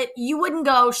 but you wouldn't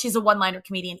go, she's a one-liner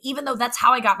comedian. Even though that's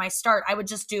how I got my start, I would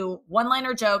just do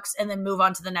one-liner jokes and then move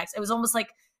on to the next. It was almost like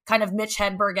kind of Mitch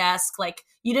Hedberg-esque. Like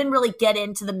you didn't really get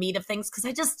into the meat of things because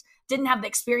I just didn't have the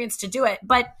experience to do it.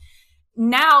 But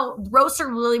now roasts are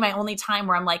really my only time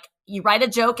where I'm like, you write a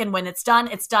joke and when it's done,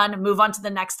 move on to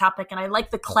the next topic. And I like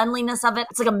the cleanliness of it.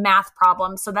 It's like a math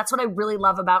problem. So that's what I really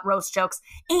love about roast jokes.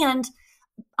 And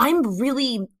I'm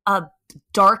really a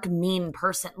dark, mean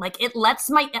person. Like it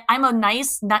lets I'm a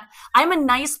nice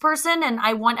person and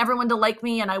I want everyone to like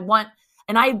me and I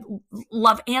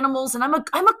love animals and I'm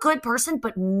a good person,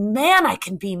 but man, I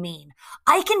can be mean.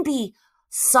 I can be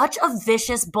such a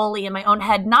vicious bully in my own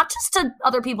head, not just to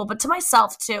other people, but to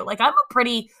myself too. Like I'm a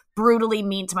pretty brutally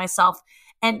mean to myself.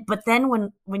 But then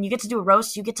when you get to do a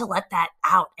roast, you get to let that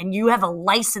out and you have a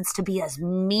license to be as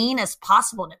mean as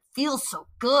possible. And it feels so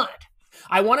good.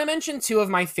 I want to mention two of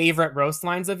my favorite roast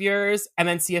lines of yours and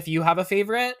then see if you have a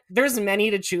favorite. There's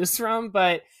many to choose from,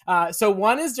 but so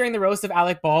one is during the roast of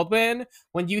Alec Baldwin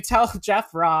when you tell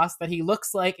Jeff Ross that he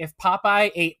looks like if Popeye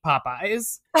ate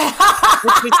Popeyes.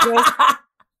 Which is just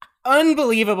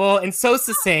unbelievable and so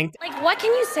succinct. Like, what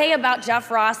can you say about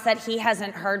Jeff Ross that he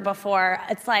hasn't heard before?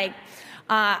 It's like,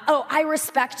 I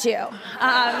respect you.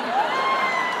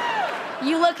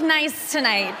 You look nice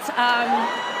tonight.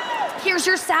 Here's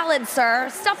your salad, sir.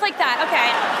 Stuff like that.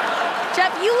 Okay.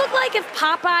 Jeff, you look like if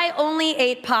Popeye only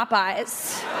ate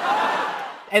Popeyes.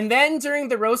 And then during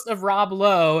the roast of Rob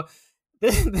Lowe,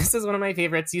 this is one of my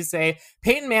favorites. You say,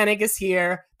 Peyton Manning is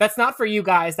here. That's not for you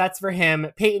guys. That's for him.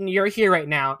 Peyton, you're here right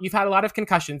now. You've had a lot of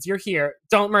concussions. You're here.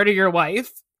 Don't murder your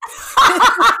wife.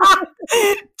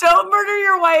 Don't murder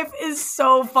your wife is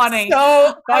so funny.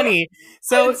 So funny.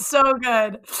 It's so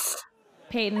good.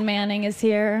 Peyton Manning is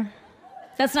here.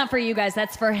 That's not for you guys.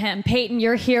 That's for him. Peyton,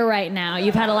 you're here right now.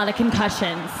 You've had a lot of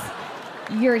concussions.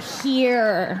 You're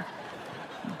here.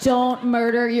 Don't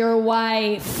murder your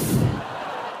wife.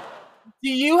 Do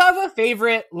you have a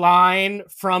favorite line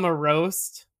from a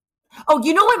roast? Oh,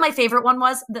 you know what my favorite one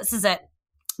was? This is it.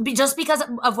 Just because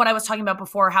of what I was talking about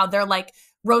before, how they're like,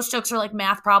 roast jokes are like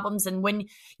math problems. And when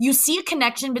you see a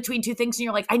connection between two things and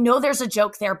you're like, I know there's a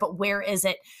joke there, but where is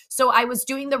it? So I was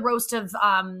doing the roast of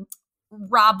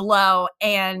Rob Lowe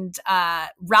and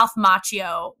Ralph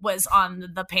Macchio was on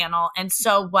the panel. And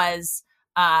so was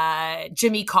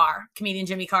Jimmy Carr, comedian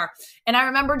Jimmy Carr. And I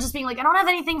remember just being like, I don't have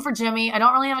anything for Jimmy. I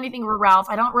don't really have anything for Ralph.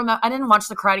 I didn't watch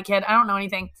The Karate Kid. I don't know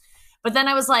anything. But then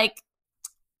I was like,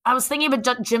 I was thinking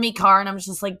about Jimmy Carr, and I was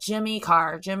just like, Jimmy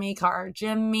Carr, Jimmy Carr,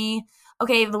 Jimmy.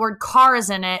 Okay, the word car is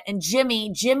in it, and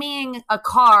jimmying a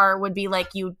car would be like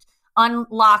you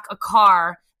unlock a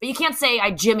car, but you can't say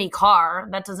I Jimmy Carr.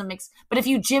 That doesn't make sense. But if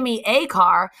you Jimmy a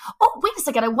car, oh, wait a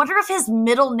second. I wonder if his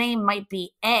middle name might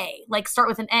be A, like start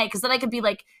with an A, because then I could be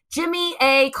like Jimmy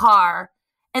A. Carr.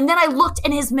 And then I looked,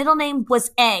 and his middle name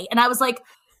was A, and I was like,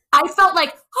 I felt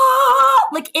like,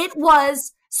 like it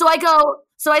was. So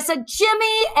I said,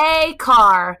 Jimmy A.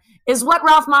 Carr is what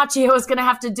Ralph Macchio is going to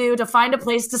have to do to find a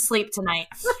place to sleep tonight.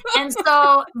 And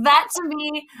so that to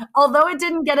me, although it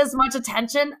didn't get as much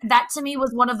attention, that to me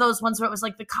was one of those ones where it was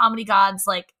like the comedy gods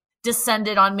like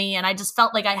descended on me. And I just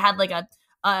felt like I had like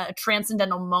a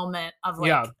transcendental moment of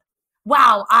like,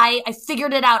 wow, I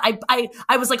figured it out.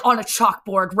 I was like on a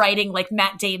chalkboard writing like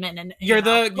Matt Damon. And you're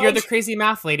the crazy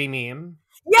math lady meme.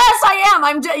 Yes, I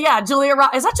am. Julia.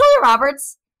 Is that Julia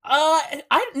Roberts?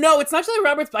 No, it's not Julia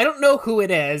Roberts, but I don't know who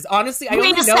it is. Honestly, I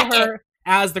only know her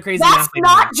as the crazy math lady.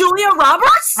 That's not Julia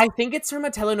Roberts? I think it's from a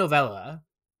telenovela.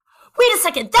 Wait a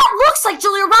second. That looks like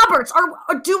Julia Roberts.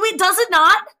 Does it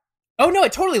not? Oh no,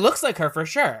 it totally looks like her for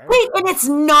sure. Wait, and it's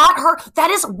not her.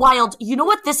 That is wild. You know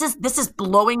what this is? This is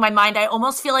blowing my mind. I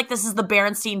almost feel like this is the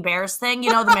Berenstein Bears thing,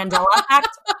 you know, the Mandela effect.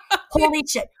 Holy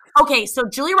shit. Okay, so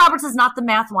Julia Roberts is not the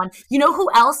math one. You know who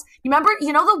else? You remember,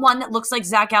 the one that looks like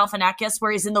Zach Galifianakis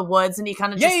where he's in the woods and he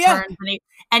kind of just turns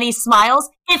and he smiles?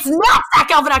 It's not Zach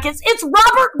Galifianakis. It's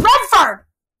Robert Redford.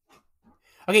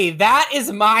 Okay, that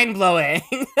is mind-blowing.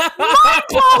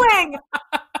 Mind-blowing!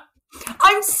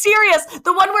 I'm serious.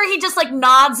 The one where he just like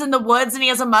nods in the woods and he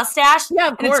has a mustache. Yeah,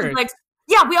 of course. It's like,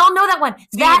 yeah, we all know that one.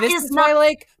 This is why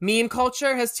like meme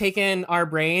culture has taken our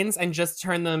brains and just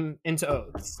turned them into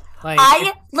oaths.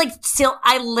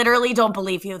 I literally don't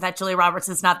believe you that Julia Roberts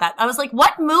is not that. I was like,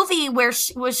 what movie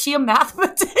was she a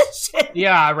mathematician?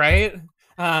 Yeah, right.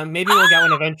 Maybe we'll get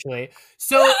one eventually.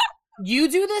 So you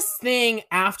do this thing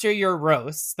after your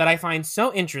roast that I find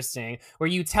so interesting, where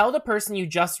you tell the person you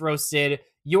just roasted,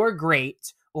 "You're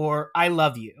great," or "I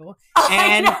love you."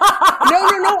 And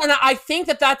no. And I think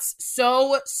that that's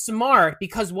so smart,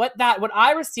 because what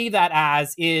I receive that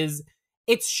as is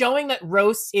it's showing that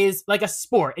roast is like a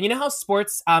sport. And you know how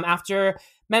sports, after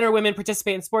men or women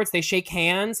participate in sports, they shake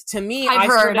hands? To me, I've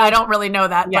heard. I don't really know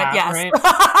that, but yes. Right?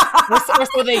 or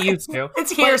so they used to.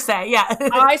 It's hearsay, yeah.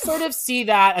 I sort of see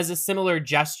that as a similar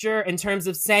gesture in terms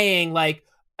of saying, like,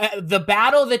 the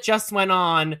battle that just went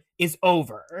on is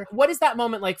over. What is that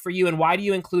moment like for you, and why do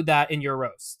you include that in your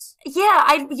roasts? Yeah,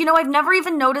 I've never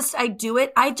even noticed I do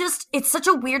it. It's such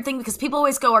a weird thing because people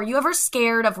always go, are you ever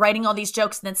scared of writing all these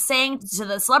jokes and then saying to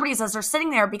the celebrities as they're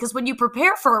sitting there? Because when you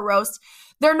prepare for a roast,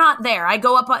 they're not there. I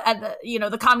go up at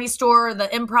the Comedy Store, the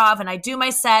Improv, and I do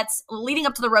my sets. Leading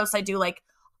up to the roast, I do like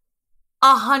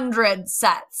 100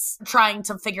 sets trying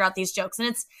to figure out these jokes.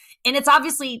 And it's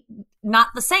obviously not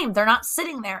the same. They're not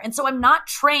sitting there. And so I'm not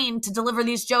trained to deliver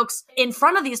these jokes in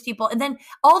front of these people. And then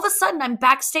all of a sudden I'm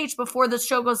backstage before the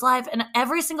show goes live. And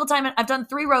every single time, I've done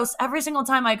 3 roasts, every single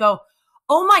time I go,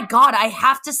 oh my God, I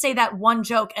have to say that one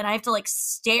joke. And I have to like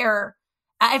stare.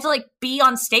 I have to like be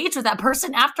on stage with that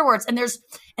person afterwards. And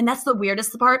that's the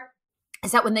weirdest part,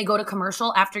 is that when they go to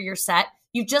commercial after your set,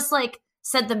 you just like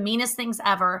said the meanest things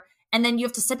ever. And then you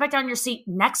have to sit back down in your seat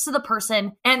next to the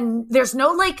person. And there's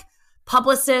no like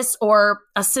publicists or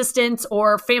assistants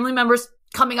or family members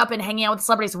coming up and hanging out with the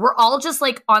celebrities. We're all just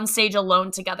like on stage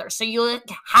alone together. So you like,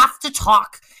 have to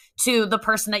talk to the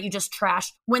person that you just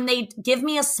trashed. When they give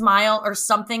me a smile or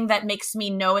something that makes me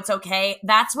know it's okay,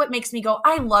 that's what makes me go,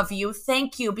 I love you.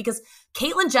 Thank you. Because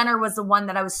Caitlyn Jenner was the one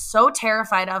that I was so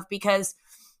terrified of, because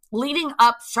leading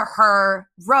up to her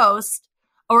roast,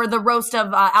 or the roast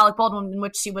of Alec Baldwin, in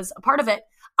which she was a part of it,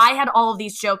 I had all of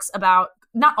these jokes about,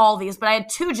 not all these, but I had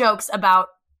 2 jokes about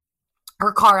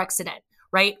her car accident,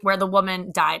 right? Where the woman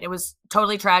died. It was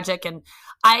totally tragic. And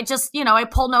I just, I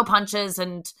pulled no punches,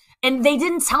 and they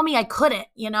didn't tell me I couldn't,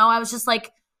 I was just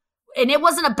like, and it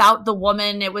wasn't about the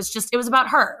woman. It was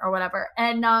about her or whatever.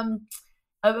 And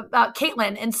about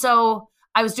Caitlyn. And so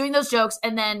I was doing those jokes.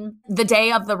 And then the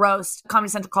day of the roast, Comedy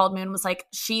Central called me and was like,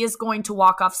 she is going to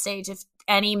walk off stage if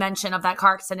any mention of that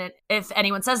car accident, if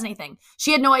anyone says anything.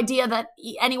 She had no idea that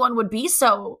anyone would be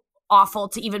so awful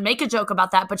to even make a joke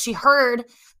about that. But she heard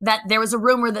that there was a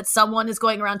rumor that someone is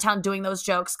going around town doing those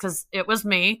jokes, because it was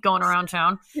me going around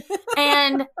town.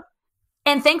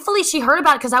 And thankfully she heard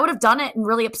about it, because I would have done it and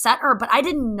really upset her, but I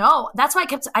didn't know. That's why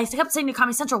I kept saying to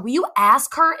Comedy Central, will you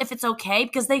ask her if it's okay?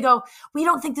 Because they go, we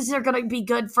don't think this is going to be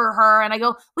good for her. And I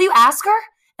go, will you ask her?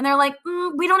 And they're like,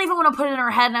 we don't even want to put it in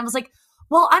her head. And I was like,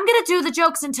 well, I'm going to do the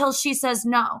jokes until she says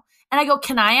no. And I go,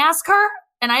 can I ask her?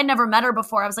 and I had never met her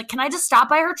before. I was like, can I just stop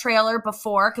by her trailer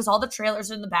before? Because all the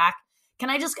trailers are in the back. Can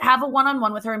I just have a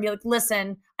one-on-one with her and be like,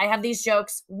 listen, I have these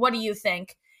jokes. What do you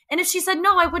think? And if she said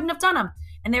no, I wouldn't have done them.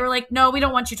 And they were like, no, we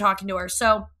don't want you talking to her.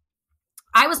 So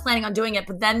I was planning on doing it,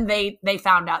 but then they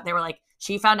found out. They were like,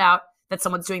 she found out that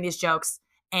someone's doing these jokes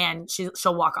and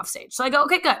she'll walk off stage. So I go,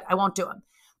 okay, good. I won't do them.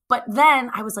 But then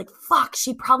I was like, fuck,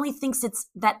 she probably thinks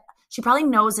she probably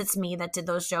knows it's me that did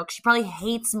those jokes. She probably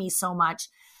hates me so much.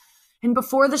 And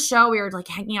before the show, we were like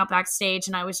hanging out backstage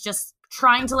and I was just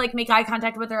trying to like make eye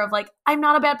contact with her of like, I'm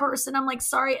not a bad person. I'm like,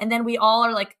 sorry. And then we all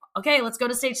are like, okay, let's go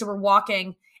to stage. So we're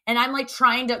walking and I'm like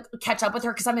trying to catch up with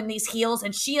her because I'm in these heels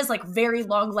and she has like very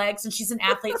long legs and she's an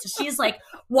athlete. So she's like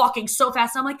walking so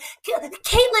fast. And I'm like,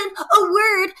 Caitlin, a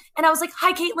word. And I was like,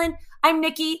 hi, Caitlin. I'm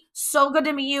Nikki. So good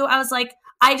to meet you. I was like,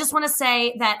 I just want to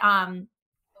say that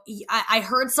I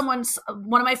heard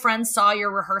one of my friends saw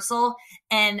your rehearsal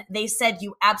and they said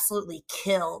you absolutely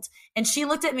killed. And she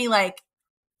looked at me like,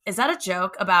 is that a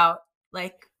joke about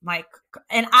like Mike?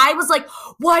 And I was like,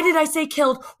 why did I say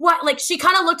killed? What? Like she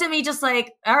kind of looked at me just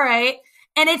like, all right.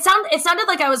 And it sounded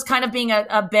like I was kind of being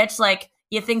a bitch. Like,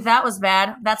 you think that was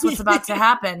bad? That's what's about to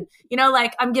happen. You know,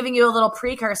 like I'm giving you a little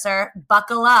precursor,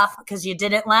 buckle up because you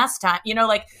did it last time, you know,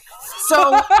 like, so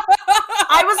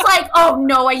I was like, oh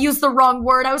no, I used the wrong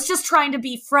word. I was just trying to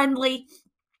be friendly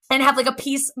and have like a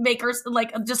peacemaker,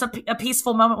 like just a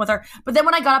peaceful moment with her. But then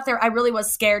when I got up there, I really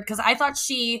was scared because I thought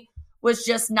she was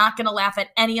just not going to laugh at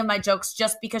any of my jokes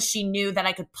just because she knew that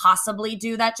I could possibly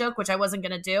do that joke, which I wasn't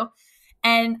going to do.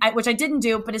 Which I didn't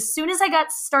do. But as soon as I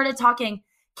got started talking,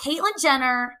 Caitlyn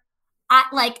Jenner,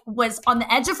 was on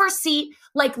the edge of her seat,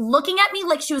 like looking at me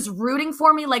like she was rooting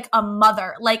for me like a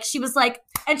mother. Like she was like,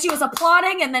 and she was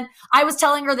applauding. And then I was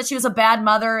telling her that she was a bad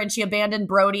mother and she abandoned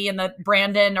Brody and the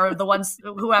Brandon or the ones,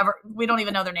 whoever, we don't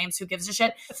even know their names. Who gives a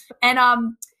shit?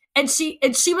 And she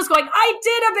was going, I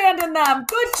did abandon them.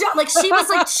 Good job. Like she was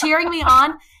like cheering me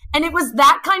on. And it was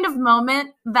that kind of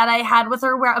moment that I had with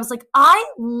her where I was like, I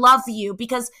love you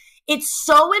because it's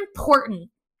so important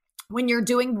when you're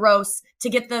doing roasts to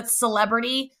get the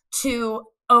celebrity to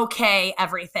okay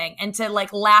everything and to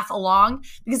like laugh along.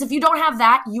 Because if you don't have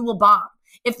that, you will bomb.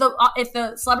 If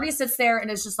the celebrity sits there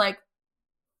and is just like,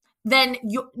 then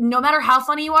no matter how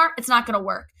funny you are, it's not going to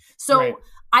work. So right.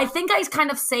 I think I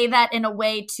kind of say that in a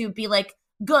way to be like,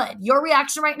 good, your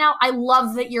reaction right now, I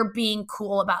love that you're being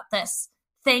cool about this.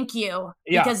 Thank you.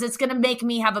 Yeah. Because it's going to make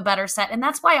me have a better set. And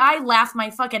that's why I laugh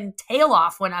my fucking tail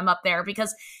off when I'm up there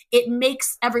because it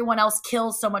makes everyone else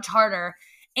kill so much harder.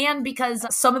 And because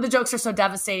some of the jokes are so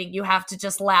devastating, you have to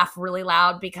just laugh really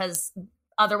loud because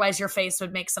otherwise your face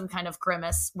would make some kind of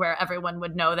grimace where everyone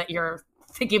would know that you're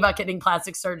thinking about getting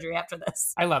plastic surgery after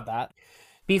this. I love that.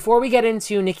 Before we get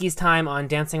into Nikki's time on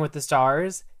Dancing with the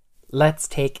Stars, let's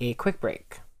take a quick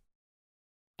break.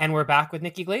 And we're back with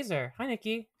Nikki Glazer. Hi,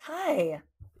 Nikki. Hi.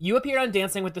 You appeared on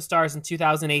Dancing with the Stars in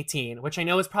 2018, which I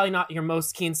know is probably not your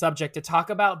most keen subject to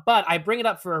talk about, but I bring it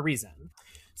up for a reason.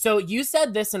 So you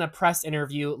said this in a press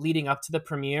interview leading up to the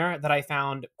premiere that I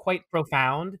found quite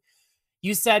profound.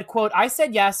 You said, quote, I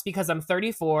said yes because I'm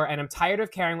 34 and I'm tired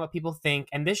of caring what people think.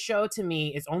 And this show to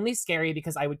me is only scary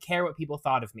because I would care what people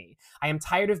thought of me. I am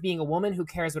tired of being a woman who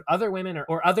cares what other women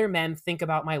or other men think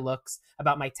about my looks,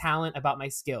 about my talent, about my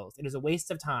skills. It is a waste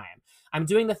of time. I'm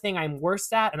doing the thing I'm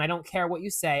worst at and I don't care what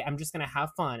you say. I'm just going to have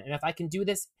fun. And if I can do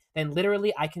this, then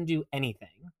literally I can do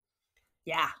anything.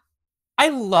 Yeah. I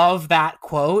love that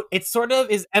quote. It sort of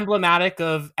is emblematic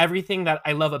of everything that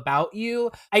I love about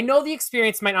you. I know the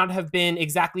experience might not have been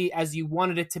exactly as you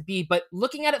wanted it to be, but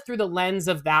looking at it through the lens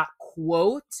of that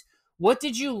quote, what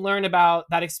did you learn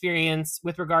about that experience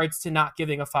with regards to not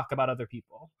giving a fuck about other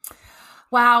people?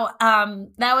 Wow.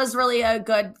 That was really a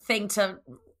good thing to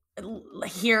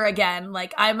hear again.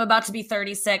 Like, I'm about to be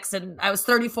 36 and I was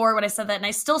 34 when I said that, and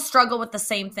I still struggle with the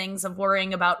same things of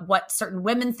worrying about what certain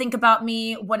women think about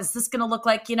me. What is this going to look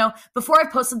like? You know, before I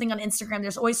post something on Instagram,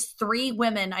 there's always 3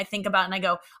 women I think about and I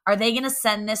go, are they going to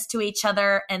send this to each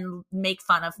other and make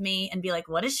fun of me and be like,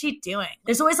 what is she doing?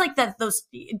 There's always like those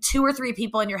 2 or 3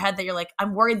 people in your head that you're like,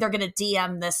 I'm worried they're going to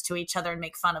DM this to each other and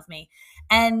make fun of me.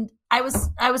 And I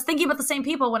was thinking about the same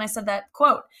people when I said that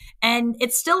quote, and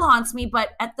it still haunts me. But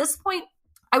at this point,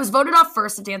 I was voted off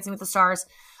first of Dancing with the Stars,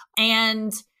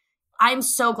 and I'm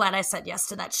so glad I said yes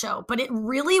to that show. But it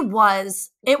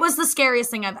was the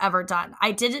scariest thing I've ever done.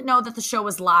 I didn't know that the show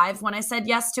was live when I said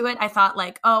yes to it. I thought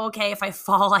like, oh, okay, if I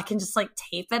fall, I can just like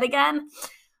tape it again.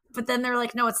 But then they're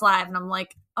like, no, it's live. And I'm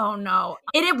like, oh no.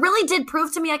 It really did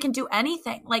prove to me I can do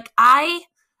anything. Like, I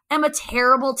am a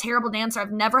terrible, terrible dancer.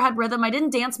 I've never had rhythm. I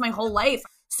didn't dance my whole life.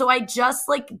 So I just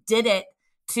like did it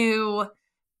to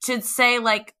to say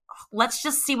like, let's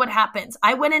just see what happens.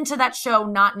 I went into that show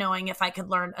not knowing if I could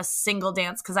learn a single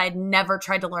dance because I had never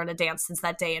tried to learn a dance since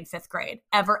that day in 5th grade,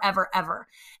 ever.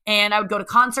 And I would go to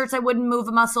concerts. I wouldn't move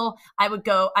a muscle.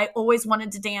 I always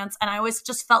wanted to dance. And I always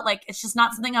just felt like it's just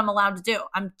not something I'm allowed to do.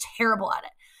 I'm terrible at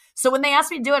it. So when they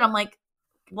asked me to do it, I'm like,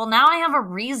 well, now I have a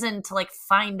reason to like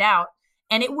find out.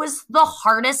 And it was the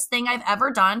hardest thing I've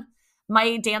ever done.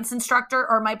 My dance instructor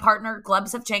or my partner, Gleb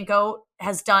Savchenko,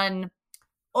 has done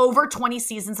over 20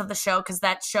 seasons of the show because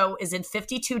that show is in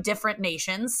 52 different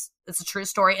nations. It's a true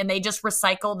story. And they just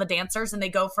recycle the dancers and they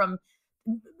go from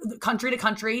country to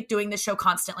country doing this show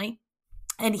constantly.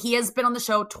 And he has been on the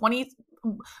show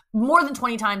more than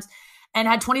 20 times and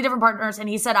had 20 different partners. And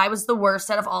he said I was the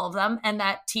worst out of all of them. And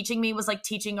that teaching me was like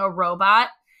teaching a robot.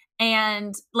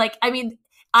 And like, I mean,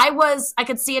 I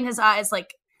could see in his eyes,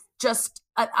 like just,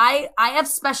 I have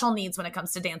special needs when it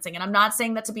comes to dancing. And I'm not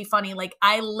saying that to be funny. Like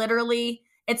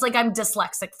it's like I'm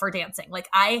dyslexic for dancing. Like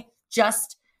I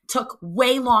just took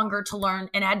way longer to learn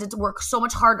and had to work so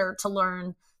much harder to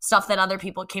learn stuff that other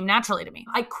people came naturally to me.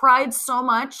 I cried so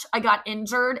much. I got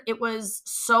injured. It was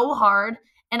so hard.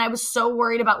 And I was so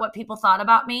worried about what people thought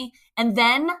about me. And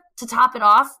then to top it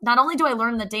off, not only do I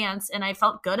learn the dance and I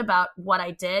felt good about what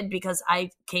I did because I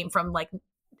came from like,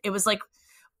 it was like,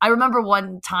 I remember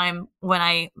one time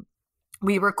when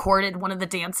we recorded one of the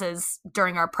dances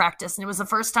during our practice. And it was the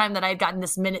first time that I had gotten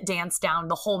this minute dance down,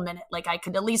 the whole minute. Like I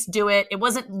could at least do it. It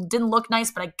didn't look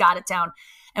nice, but I got it down.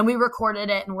 And we recorded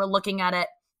it and we're looking at it.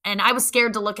 And I was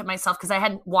scared to look at myself because I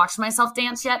hadn't watched myself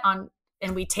dance yet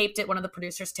and we taped it. One of the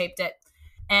producers taped it.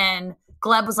 And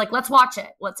Gleb was like, let's watch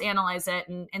it. Let's analyze it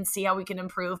and see how we can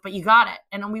improve. But you got it.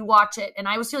 And then we watch it. And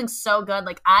I was feeling so good.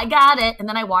 Like I got it. And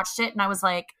then I watched it and I was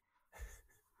like,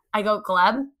 I go,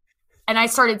 Gleb. And I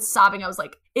started sobbing. I was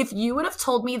like, if you would have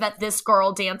told me that this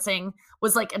girl dancing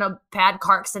was like in a bad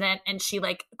car accident and she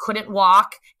like couldn't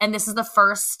walk. And this is the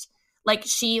first, like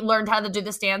she learned how to do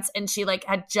this dance and she like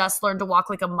had just learned to walk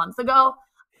like a month ago,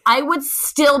 I would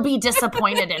still be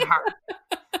disappointed in her.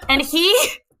 And he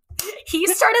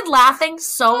started laughing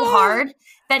so hard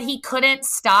that he couldn't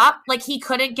stop. Like he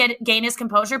couldn't gain his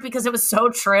composure because it was so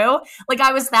true. Like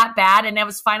I was that bad and I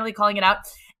was finally calling it out.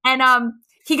 And,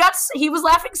 he was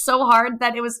laughing so hard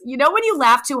that it was, you know, when you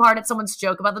laugh too hard at someone's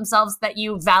joke about themselves that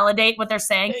you validate what they're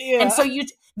saying. Yeah. And so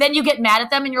then you get mad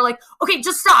at them and you're like, okay,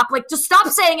 just stop. Like, just stop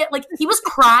saying it. Like he was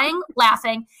crying,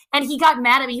 laughing, and he got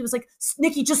mad at me. He was like,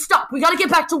 Nikki, just stop. We got to get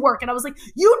back to work. And I was like,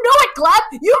 you know it,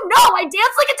 Gleb. You know, I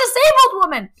dance like a disabled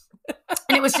woman.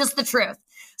 And it was just the truth.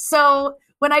 So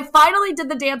when I finally did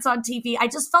the dance on TV, I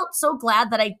just felt so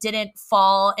glad that I didn't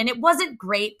fall. And it wasn't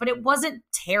great, but it wasn't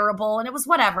terrible. And it was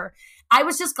whatever. I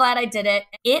was just glad I did it.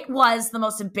 It was the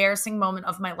most embarrassing moment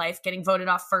of my life getting voted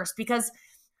off first because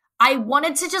I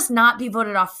wanted to just not be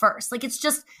voted off first. Like, it's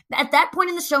just at that point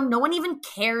in the show, no one even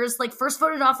cares. Like, first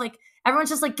voted off, like, everyone's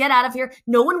just like, get out of here.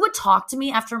 No one would talk to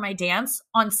me after my dance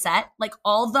on set. Like,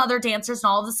 all the other dancers and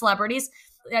all of the celebrities.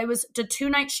 It was a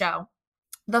 2-night show.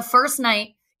 The first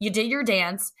night, you did your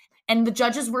dance. And the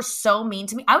judges were so mean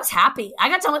to me. I was happy. I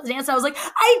got done with the dance. I was like,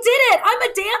 I did it. I'm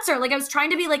a dancer. Like, I was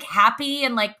trying to be like happy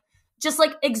and like, just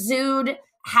like exude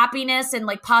happiness and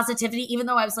like positivity, even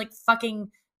though I was like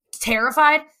fucking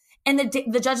terrified. And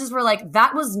the judges were like,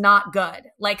 that was not good.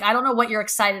 Like, I don't know what you're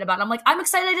excited about. And I'm like, I'm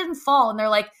excited I didn't fall. And they're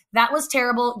like, that was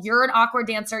terrible. You're an awkward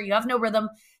dancer. You have no rhythm.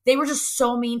 They were just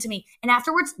so mean to me. And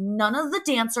afterwards, none of the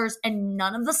dancers and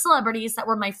none of the celebrities that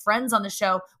were my friends on the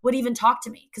show would even talk to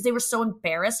me because they were so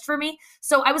embarrassed for me.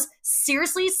 So I was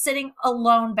seriously sitting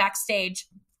alone backstage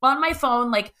on my phone,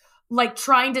 like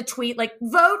trying to tweet, like,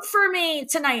 vote for me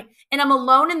tonight. And I'm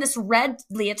alone in this red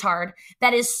leotard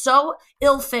that is so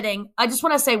ill-fitting. I just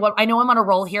want to say what I know I'm on a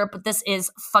roll here, but this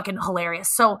is fucking hilarious.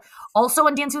 So also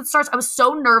on Dancing with the Stars, I was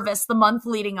so nervous the month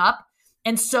leading up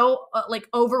and so like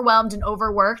overwhelmed and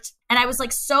overworked. And I was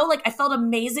like, so like, I felt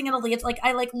amazing in a leotard. Like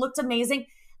I like looked amazing,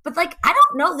 but like, I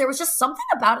don't know. There was just something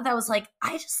about it that was like,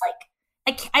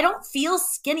 I don't feel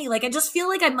skinny. Like, I just feel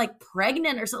like I'm like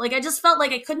pregnant or something. Like, I just felt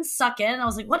like I couldn't suck in. I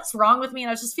was like, what's wrong with me? And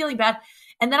I was just feeling bad.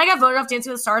 And then I got voted off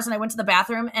Dancing with the Stars and I went to the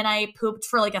bathroom and I pooped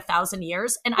for like 1,000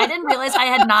 years. And I didn't realize I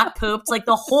had not pooped like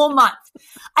the whole month.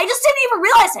 I just didn't even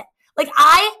realize it. Like,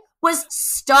 I was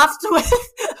stuffed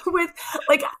with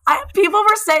like,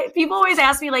 people always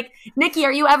ask me like, Nikki,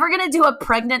 are you ever going to do a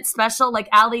pregnant special like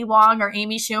Ali Wong or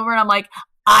Amy Schumer? And I'm like,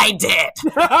 I did.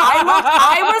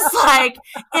 I was like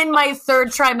in my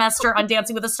 3rd trimester on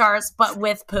Dancing with the Stars, but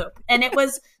with poop. And it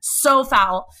was so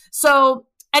foul. So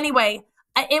anyway,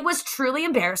 it was truly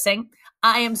embarrassing.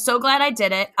 I am so glad I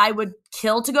did it. I would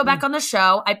kill to go back on the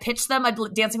show. I pitched them a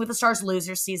Dancing with the Stars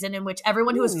loser season in which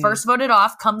everyone who was first voted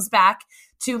off comes back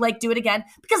to like do it again,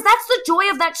 because that's the joy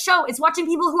of that show. It's watching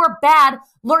people who are bad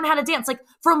learn how to dance. Like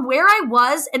from where I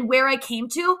was and where I came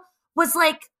to was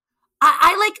like,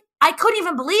 I couldn't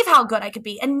even believe how good I could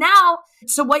be. And now,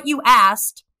 so what you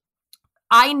asked,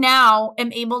 I now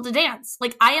am able to dance.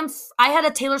 Like I had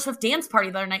a Taylor Swift dance party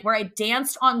the other night where I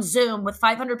danced on Zoom with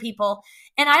 500 people,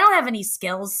 and I don't have any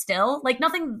skills still. Like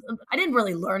nothing, I didn't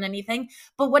really learn anything,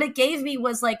 but what it gave me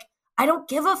was like, I don't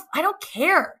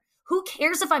care. Who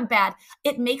cares if I'm bad?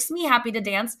 It makes me happy to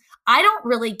dance. I don't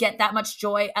really get that much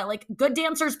joy. Like good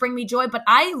dancers bring me joy, but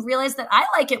I realize that I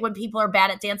like it when people are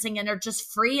bad at dancing and are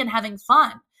just free and having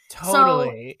fun.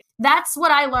 Totally. So that's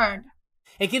what I learned.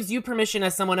 It gives you permission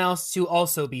as someone else to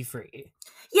also be free.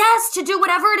 Yes, to do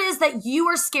whatever it is that you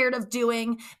are scared of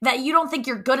doing, that you don't think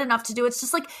you're good enough to do. It's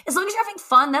just like, as long as you're having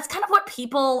fun, that's kind of what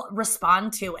people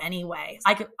respond to anyway.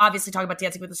 I could obviously talk about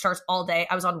Dancing with the Stars all day.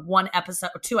 I was on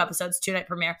 2 episodes, 2-night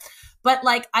premiere. But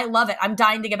like, I love it. I'm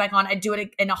dying to get back on. I'd do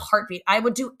it in a heartbeat. I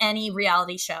would do any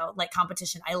reality show, like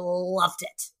competition. I loved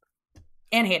it.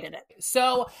 And hated it.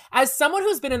 So, as someone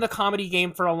who's been in the comedy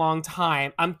game for a long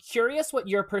time, I'm curious what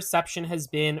your perception has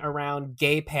been around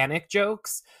gay panic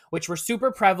jokes, which were super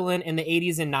prevalent in the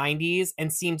 80s and 90s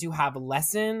and seem to have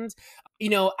lessened. You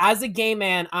know, as a gay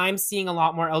man, I'm seeing a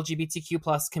lot more LGBTQ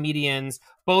plus comedians,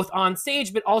 both on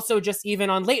stage, but also just even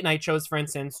on late night shows, for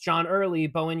instance, John Early,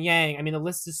 Bowen Yang. I mean, the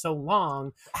list is so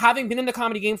long. Having been in the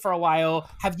comedy game for a while,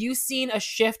 have you seen a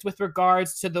shift with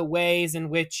regards to the ways in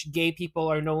which gay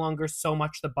people are no longer so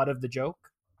much the butt of the joke?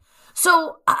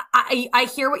 So I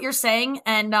hear what you're saying,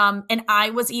 and I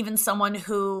was even someone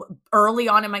who early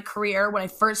on in my career, when I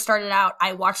first started out,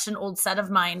 I watched an old set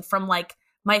of mine from like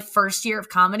my first year of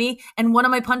comedy, and one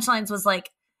of my punchlines was like,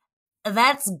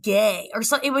 "That's gay," or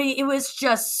so. It was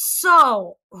just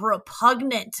so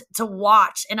repugnant to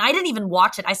watch, and I didn't even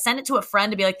watch it. I sent it to a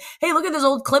friend to be like, "Hey, look at this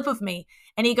old clip of me,"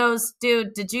 and he goes,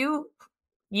 "Dude,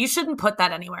 you shouldn't put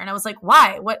that anywhere." And I was like,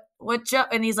 "Why? What joke?"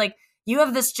 And he's like, "You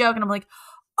have this joke," and I'm like,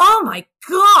 "Oh my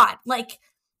God!" Like,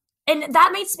 and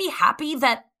that makes me happy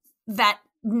that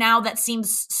now that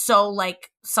seems so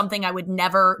like something I would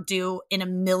never do in a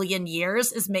million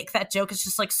years is make that joke. It's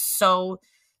just like so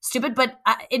stupid, but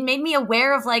it made me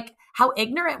aware of like how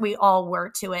ignorant we all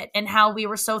were to it and how we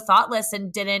were so thoughtless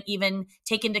and didn't even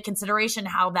take into consideration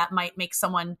how that might make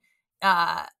someone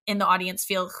in the audience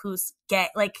feel who's gay.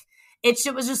 Like it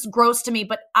was just gross to me,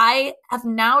 but I have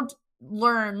now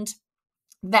learned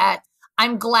that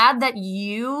I'm glad that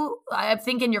I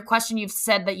think in your question, you've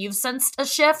said that you've sensed a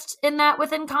shift in that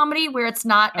within comedy where it's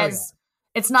not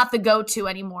it's not the go-to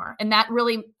anymore. And that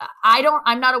really,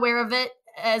 I'm not aware of it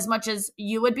as much as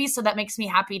you would be. So that makes me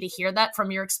happy to hear that from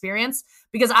your experience,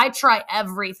 because I try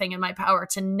everything in my power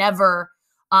to never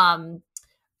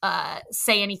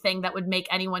say anything that would make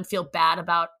anyone feel bad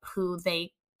about who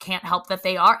they can't help that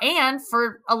they are. And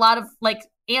for a lot of like,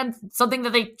 and something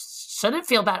that they shouldn't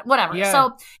feel bad, whatever. Yeah.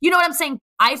 So you know what I'm saying?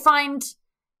 I find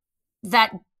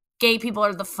that gay people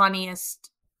are the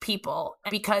funniest people,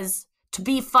 because to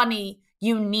be funny,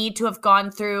 you need to have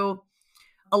gone through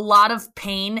a lot of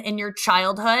pain in your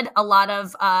childhood, a lot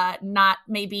of not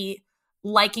maybe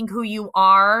liking who you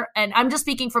are. And I'm just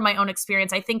speaking from my own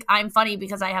experience. I think I'm funny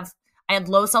because I had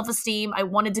low self-esteem. I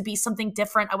wanted to be something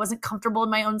different. I wasn't comfortable in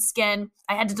my own skin.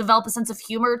 I had to develop a sense of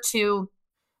humor to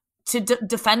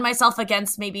defend myself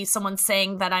against maybe someone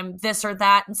saying that I'm this or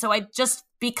that. And so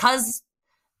because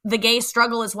the gay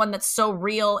struggle is one that's so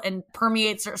real and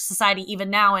permeates our society even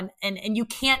now, and you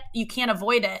can't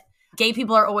avoid it. Gay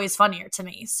people are always funnier to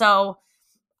me. So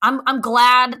I'm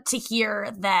glad to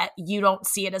hear that you don't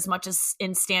see it as much as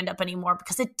in stand-up anymore,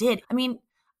 because it did. I mean,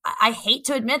 I hate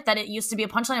to admit that it used to be a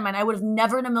punchline of mine. I would have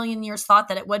never in a million years thought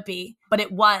that it would be, but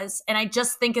it was. And I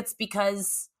just think it's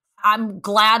because I'm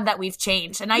glad that we've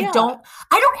changed. And I don't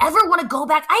ever want to go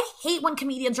back. I hate when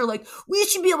comedians are like, we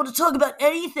should be able to talk about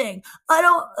anything.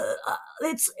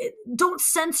 Don't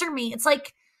censor me. It's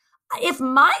like, if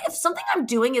something I'm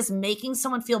doing is making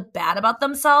someone feel bad about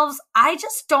themselves,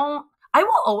 I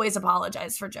will always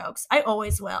apologize for jokes. I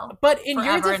always will. But in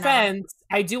your defense,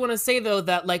 I do want to say though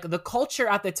that like the culture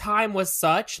at the time was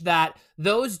such that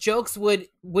those jokes would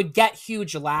get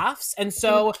huge laughs. And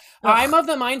so I'm of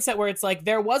the mindset where it's like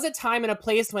there was a time and a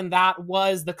place when that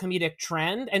was the comedic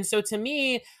trend. And so to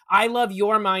me, I love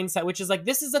your mindset, which is like,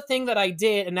 this is a thing that I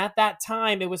did. And at that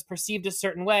time it was perceived a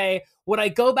certain way. Would I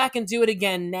go back and do it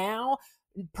again now?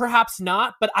 Perhaps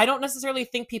not, but I don't necessarily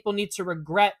think people need to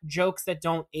regret jokes that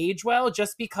don't age well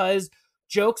just because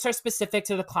jokes are specific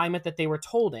to the climate that they were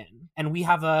told in. And we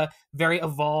have a very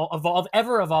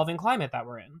ever evolving climate that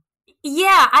we're in.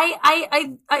 Yeah,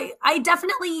 I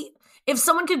definitely, if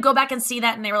someone could go back and see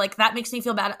that and they were like, that makes me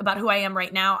feel bad about who I am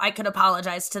right now, I could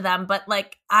apologize to them. But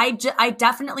like, I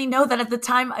definitely know that at the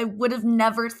time I would have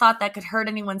never thought that could hurt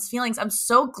anyone's feelings. I'm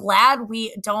so glad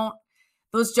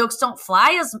those jokes don't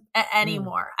fly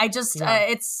anymore. I just,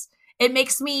 it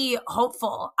makes me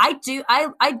hopeful. I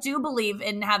do believe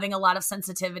in having a lot of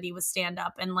sensitivity with stand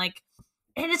up, and like,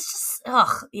 and it's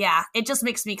just, it just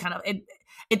makes me kind of,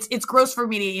 it's gross for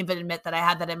me to even admit that I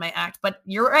had that in my act, but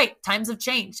you're right. Times have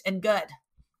changed, and good.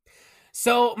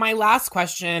 So my last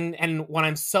question, and what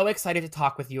I'm so excited to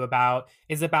talk with you about,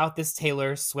 is about this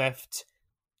Taylor Swift.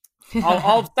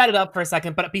 I'll set it up for a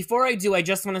second, but before I do, I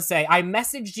just want to say I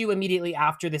messaged you immediately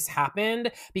after this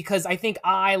happened because I think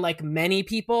like many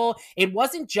people, it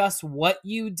wasn't just what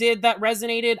you did that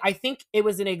resonated. I think it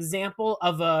was an example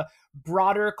of a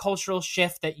broader cultural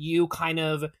shift that you kind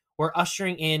of were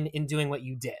ushering in doing what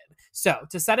you did. So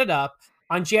to set it up,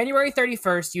 on January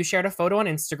 31st, you shared a photo on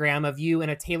Instagram of you in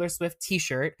a Taylor Swift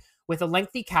t-shirt with a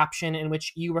lengthy caption in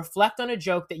which you reflect on a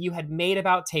joke that you had made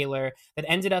about Taylor that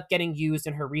ended up getting used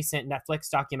in her recent Netflix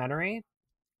documentary.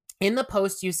 In the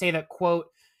post, you say that, quote,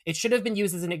 it should have been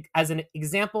used as an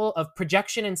example of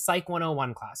projection in Psych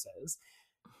 101 classes.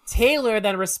 Taylor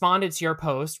then responded to your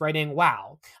post writing,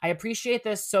 wow, I appreciate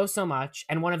this so much.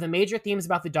 And one of the major themes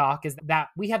about the doc is that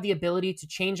we have the ability to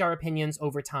change our opinions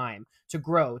over time, to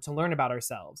grow, to learn about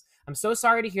ourselves. I'm so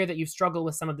sorry to hear that you've struggled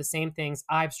with some of the same things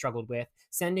I've struggled with.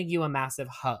 Sending you a massive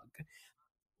hug.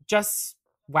 Just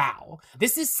wow.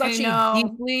 This is such a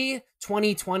deeply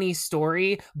 2020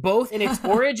 story, both in its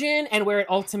origin and where it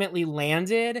ultimately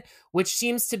landed, which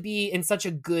seems to be in such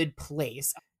a good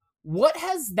place. What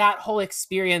has that whole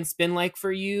experience been like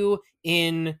for you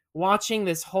in watching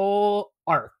this whole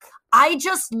arc? I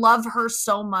just love her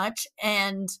so much.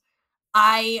 And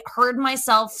I heard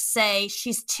myself say,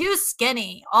 she's too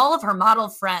skinny. All of her model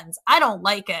friends, I don't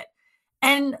like it.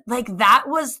 And like, that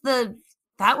was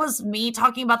me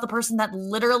talking about the person that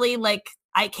literally like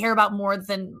I care about more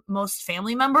than most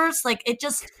family members. Like it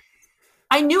just,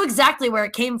 I knew exactly where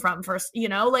it came from first,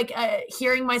 like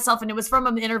hearing myself, and it was from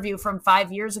an interview from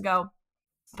 5 years ago.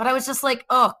 But I was just like,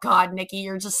 oh God, Nikki,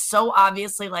 you're just so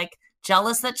obviously like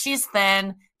jealous that she's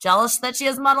thin, jealous that she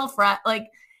has model fat. Like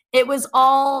it was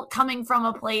all coming from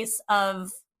a place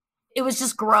of, it was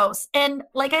just gross. And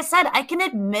like I said, I can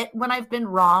admit when I've been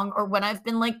wrong or when I've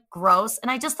been like gross.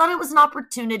 And I just thought it was an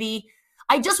opportunity.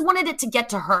 I just wanted it to get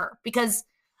to her because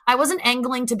I wasn't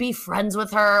angling to be friends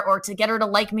with her or to get her to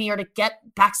like me or to get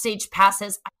backstage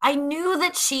passes. I knew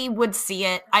that she would see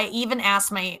it. I even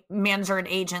asked my manager and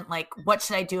agent, like, what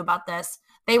should I do about this?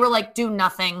 They were like, do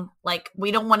nothing. Like,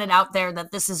 we don't want it out there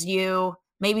that this is you.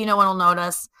 Maybe no one will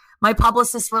notice. My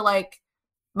publicists were like,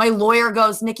 my lawyer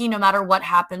goes, Nikki, no matter what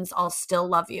happens, I'll still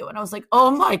love you. And I was like,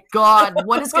 oh my God,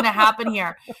 what is going to happen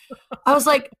here? I was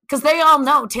like, because they all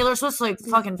know Taylor Swift's like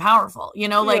fucking powerful,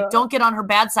 like don't get on her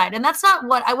bad side. And that's not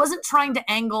what, I wasn't trying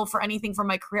to angle for anything from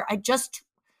my career. I just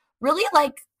really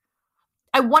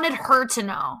I wanted her to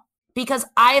know because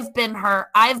I've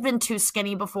been too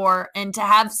skinny before. And to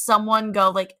have someone go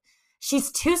like, she's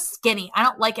too skinny, I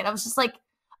don't like it. I was just like,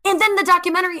 and then the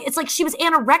documentary, it's like she was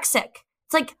anorexic.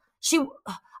 It's like,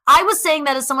 I was saying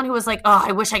that as someone who was like, oh,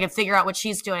 I wish I could figure out what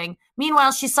she's doing.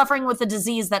 Meanwhile, she's suffering with a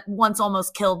disease that once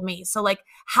almost killed me. So like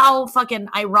how fucking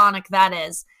ironic that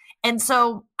is. And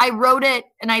so I wrote it,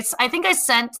 and I think I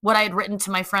sent what I had written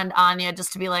to my friend Anya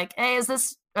just to be like, hey,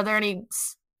 are there any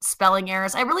spelling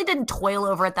errors? I really didn't toil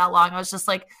over it that long. I was just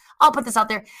like, I'll put this out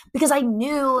there because I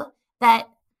knew that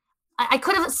I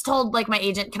could have told like my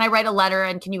agent, can I write a letter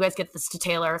and can you guys get this to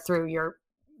Taylor through your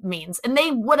means? And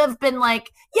they would have been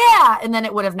like, yeah, and then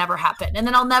it would have never happened. And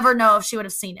then I'll never know if she would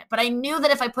have seen it. But I knew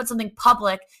that if I put something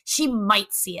public, she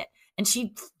might see it. And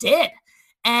she did.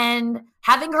 And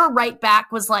having her write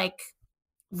back was like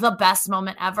the best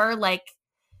moment ever. Like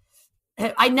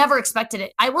I never expected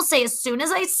it. I will say as soon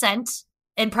as I sent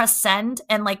and press send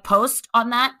and like post on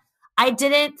that, I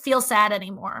didn't feel sad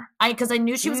anymore. Because I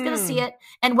knew she was going to see it.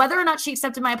 And whether or not she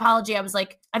accepted my apology, I was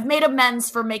like, I've made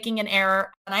amends for making an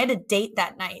error. And I had a date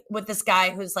that night with this guy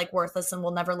who's like worthless and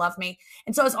will never love me.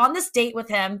 And so I was on this date with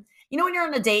him. You know, when you're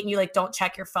on a date and you like don't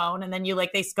check your phone and then you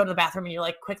like, they go to the bathroom and you're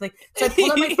like quickly. So I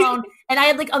pulled up my phone and I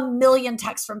had like a million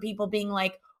texts from people being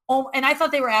like, oh, and I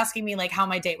thought they were asking me like how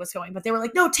my date was going, but they were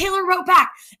like, no, Taylor wrote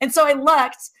back. And so I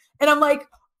looked and I'm like,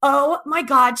 oh my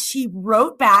God, she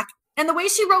wrote back. And the way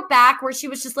she wrote back, where she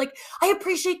was just like, I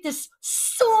appreciate this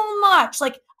so much.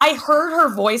 Like, I heard her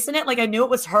voice in it. Like, I knew it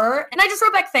was her. And I just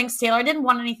wrote back, thanks, Taylor. I didn't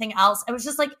want anything else. I was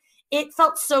just like, it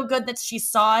felt so good that she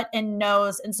saw it and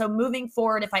knows. And so moving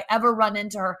forward, if I ever run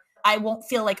into her, I won't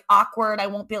feel like awkward. I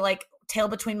won't be like tail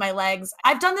between my legs.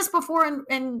 I've done this before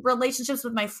in relationships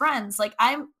with my friends. Like,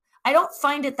 I don't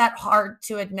find it that hard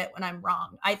to admit when I'm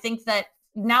wrong. I think that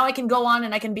now I can go on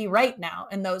and I can be right now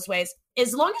in those ways.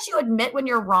 As long as you admit when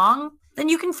you're wrong, then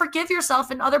you can forgive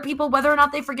yourself, and other people, whether or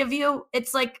not they forgive you,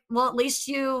 it's like, well, at least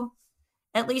you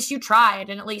tried,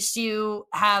 and at least you've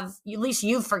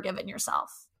forgiven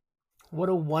yourself. What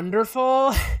a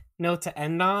wonderful note to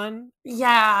end on.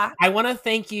 Yeah. I want to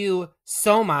thank you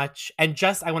so much. And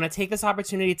I want to take this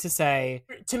opportunity to say,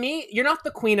 to me, you're not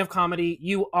the queen of comedy.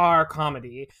 You are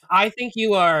comedy. I think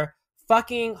you are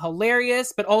fucking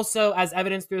hilarious, but also, as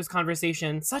evidenced through this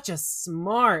conversation, such a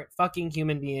smart fucking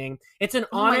human being. It's an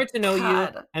honor to know you,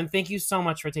 and thank you so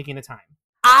much for taking the time.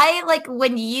 I, like,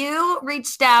 when you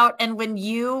reached out and when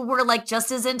you were, like,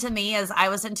 just as into me as I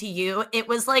was into you, it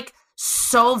was, like,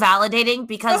 so validating,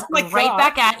 because right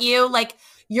back at you, like,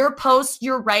 your post,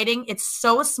 your writing, it's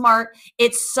so smart.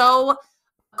 It's so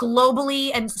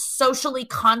globally and socially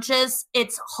conscious.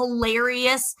 It's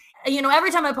hilarious. You know, every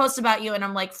time I post about you and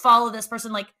I'm like, follow this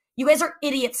person, like, you guys are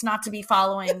idiots not to be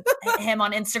following him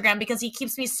on Instagram, because he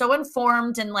keeps me so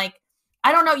informed, and, like,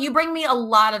 I don't know, you bring me a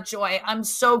lot of joy. I'm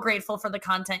so grateful for the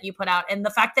content you put out, and the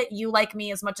fact that you like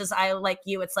me as much as I like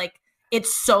you, it's like,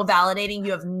 it's so validating.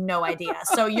 You have no idea.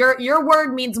 So your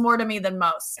word means more to me than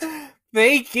most.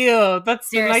 Thank you. That's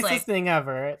Seriously. The nicest thing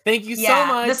ever. Thank you so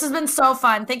much. This has been so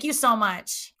fun. Thank you so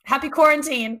much. Happy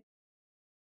quarantine.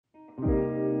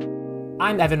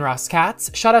 I'm Evan Ross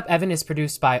Katz. Shut Up Evan is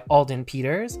produced by Alden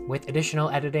Peters, with additional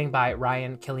editing by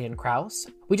Ryan Killian Krause.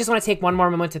 We just want to take one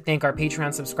more moment to thank our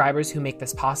Patreon subscribers who make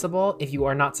this possible. If you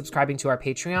are not subscribing to our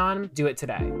Patreon, do it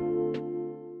today.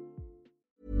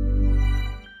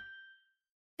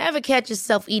 Ever catch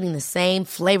yourself eating the same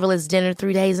flavorless dinner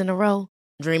 3 days in a row?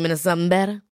 Dreaming of something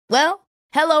better? Well,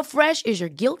 HelloFresh is your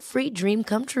guilt-free dream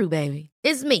come true, baby.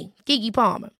 It's me, Keke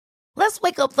Palmer. Let's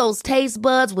wake up those taste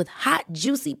buds with hot,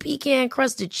 juicy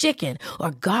pecan-crusted chicken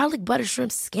or garlic butter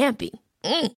shrimp scampi.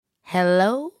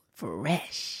 Hello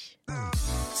Fresh.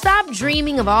 Stop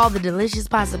dreaming of all the delicious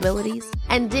possibilities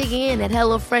and dig in at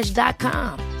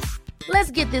HelloFresh.com. Let's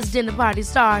get this dinner party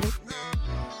started.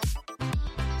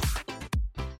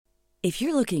 If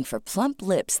you're looking for plump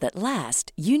lips that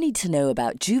last, you need to know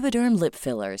about Juvederm lip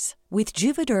fillers. With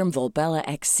Juvederm Volbella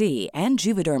XC and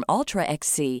Juvederm Ultra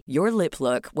XC, your lip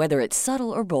look, whether it's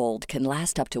subtle or bold, can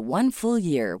last up to 1 full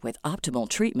year with optimal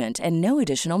treatment and no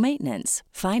additional maintenance.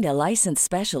 Find a licensed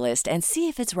specialist and see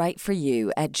if it's right for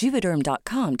you at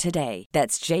Juvederm.com today.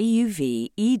 That's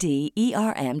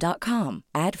JUVEDERM.com.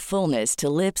 Add fullness to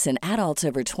lips in adults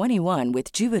over 21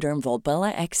 with Juvederm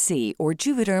Volbella XC or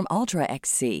Juvederm Ultra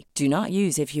XC. Do not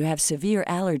use if you have severe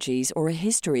allergies or a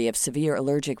history of severe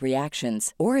allergic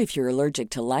reactions, or if you're allergic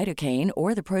to lidocaine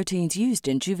or the proteins used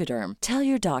in Juvederm. Tell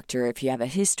your doctor if you have a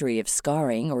history of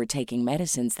scarring or taking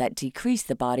medicines that decrease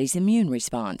the body's immune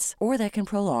response or that can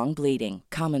prolong bleeding.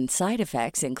 Common side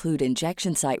effects include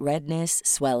injection site redness,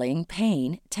 swelling,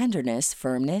 pain, tenderness,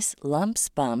 firmness, lumps,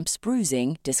 bumps,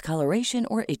 bruising, discoloration,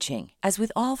 or itching. As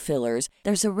with all fillers,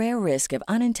 there's a rare risk of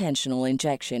unintentional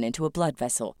injection into a blood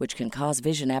vessel, which can cause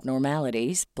vision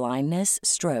abnormalities, blindness,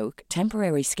 stroke,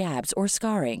 temporary scabs, or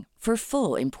scarring. For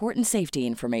full, important safety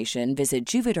information, visit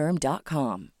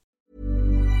Juvederm.com.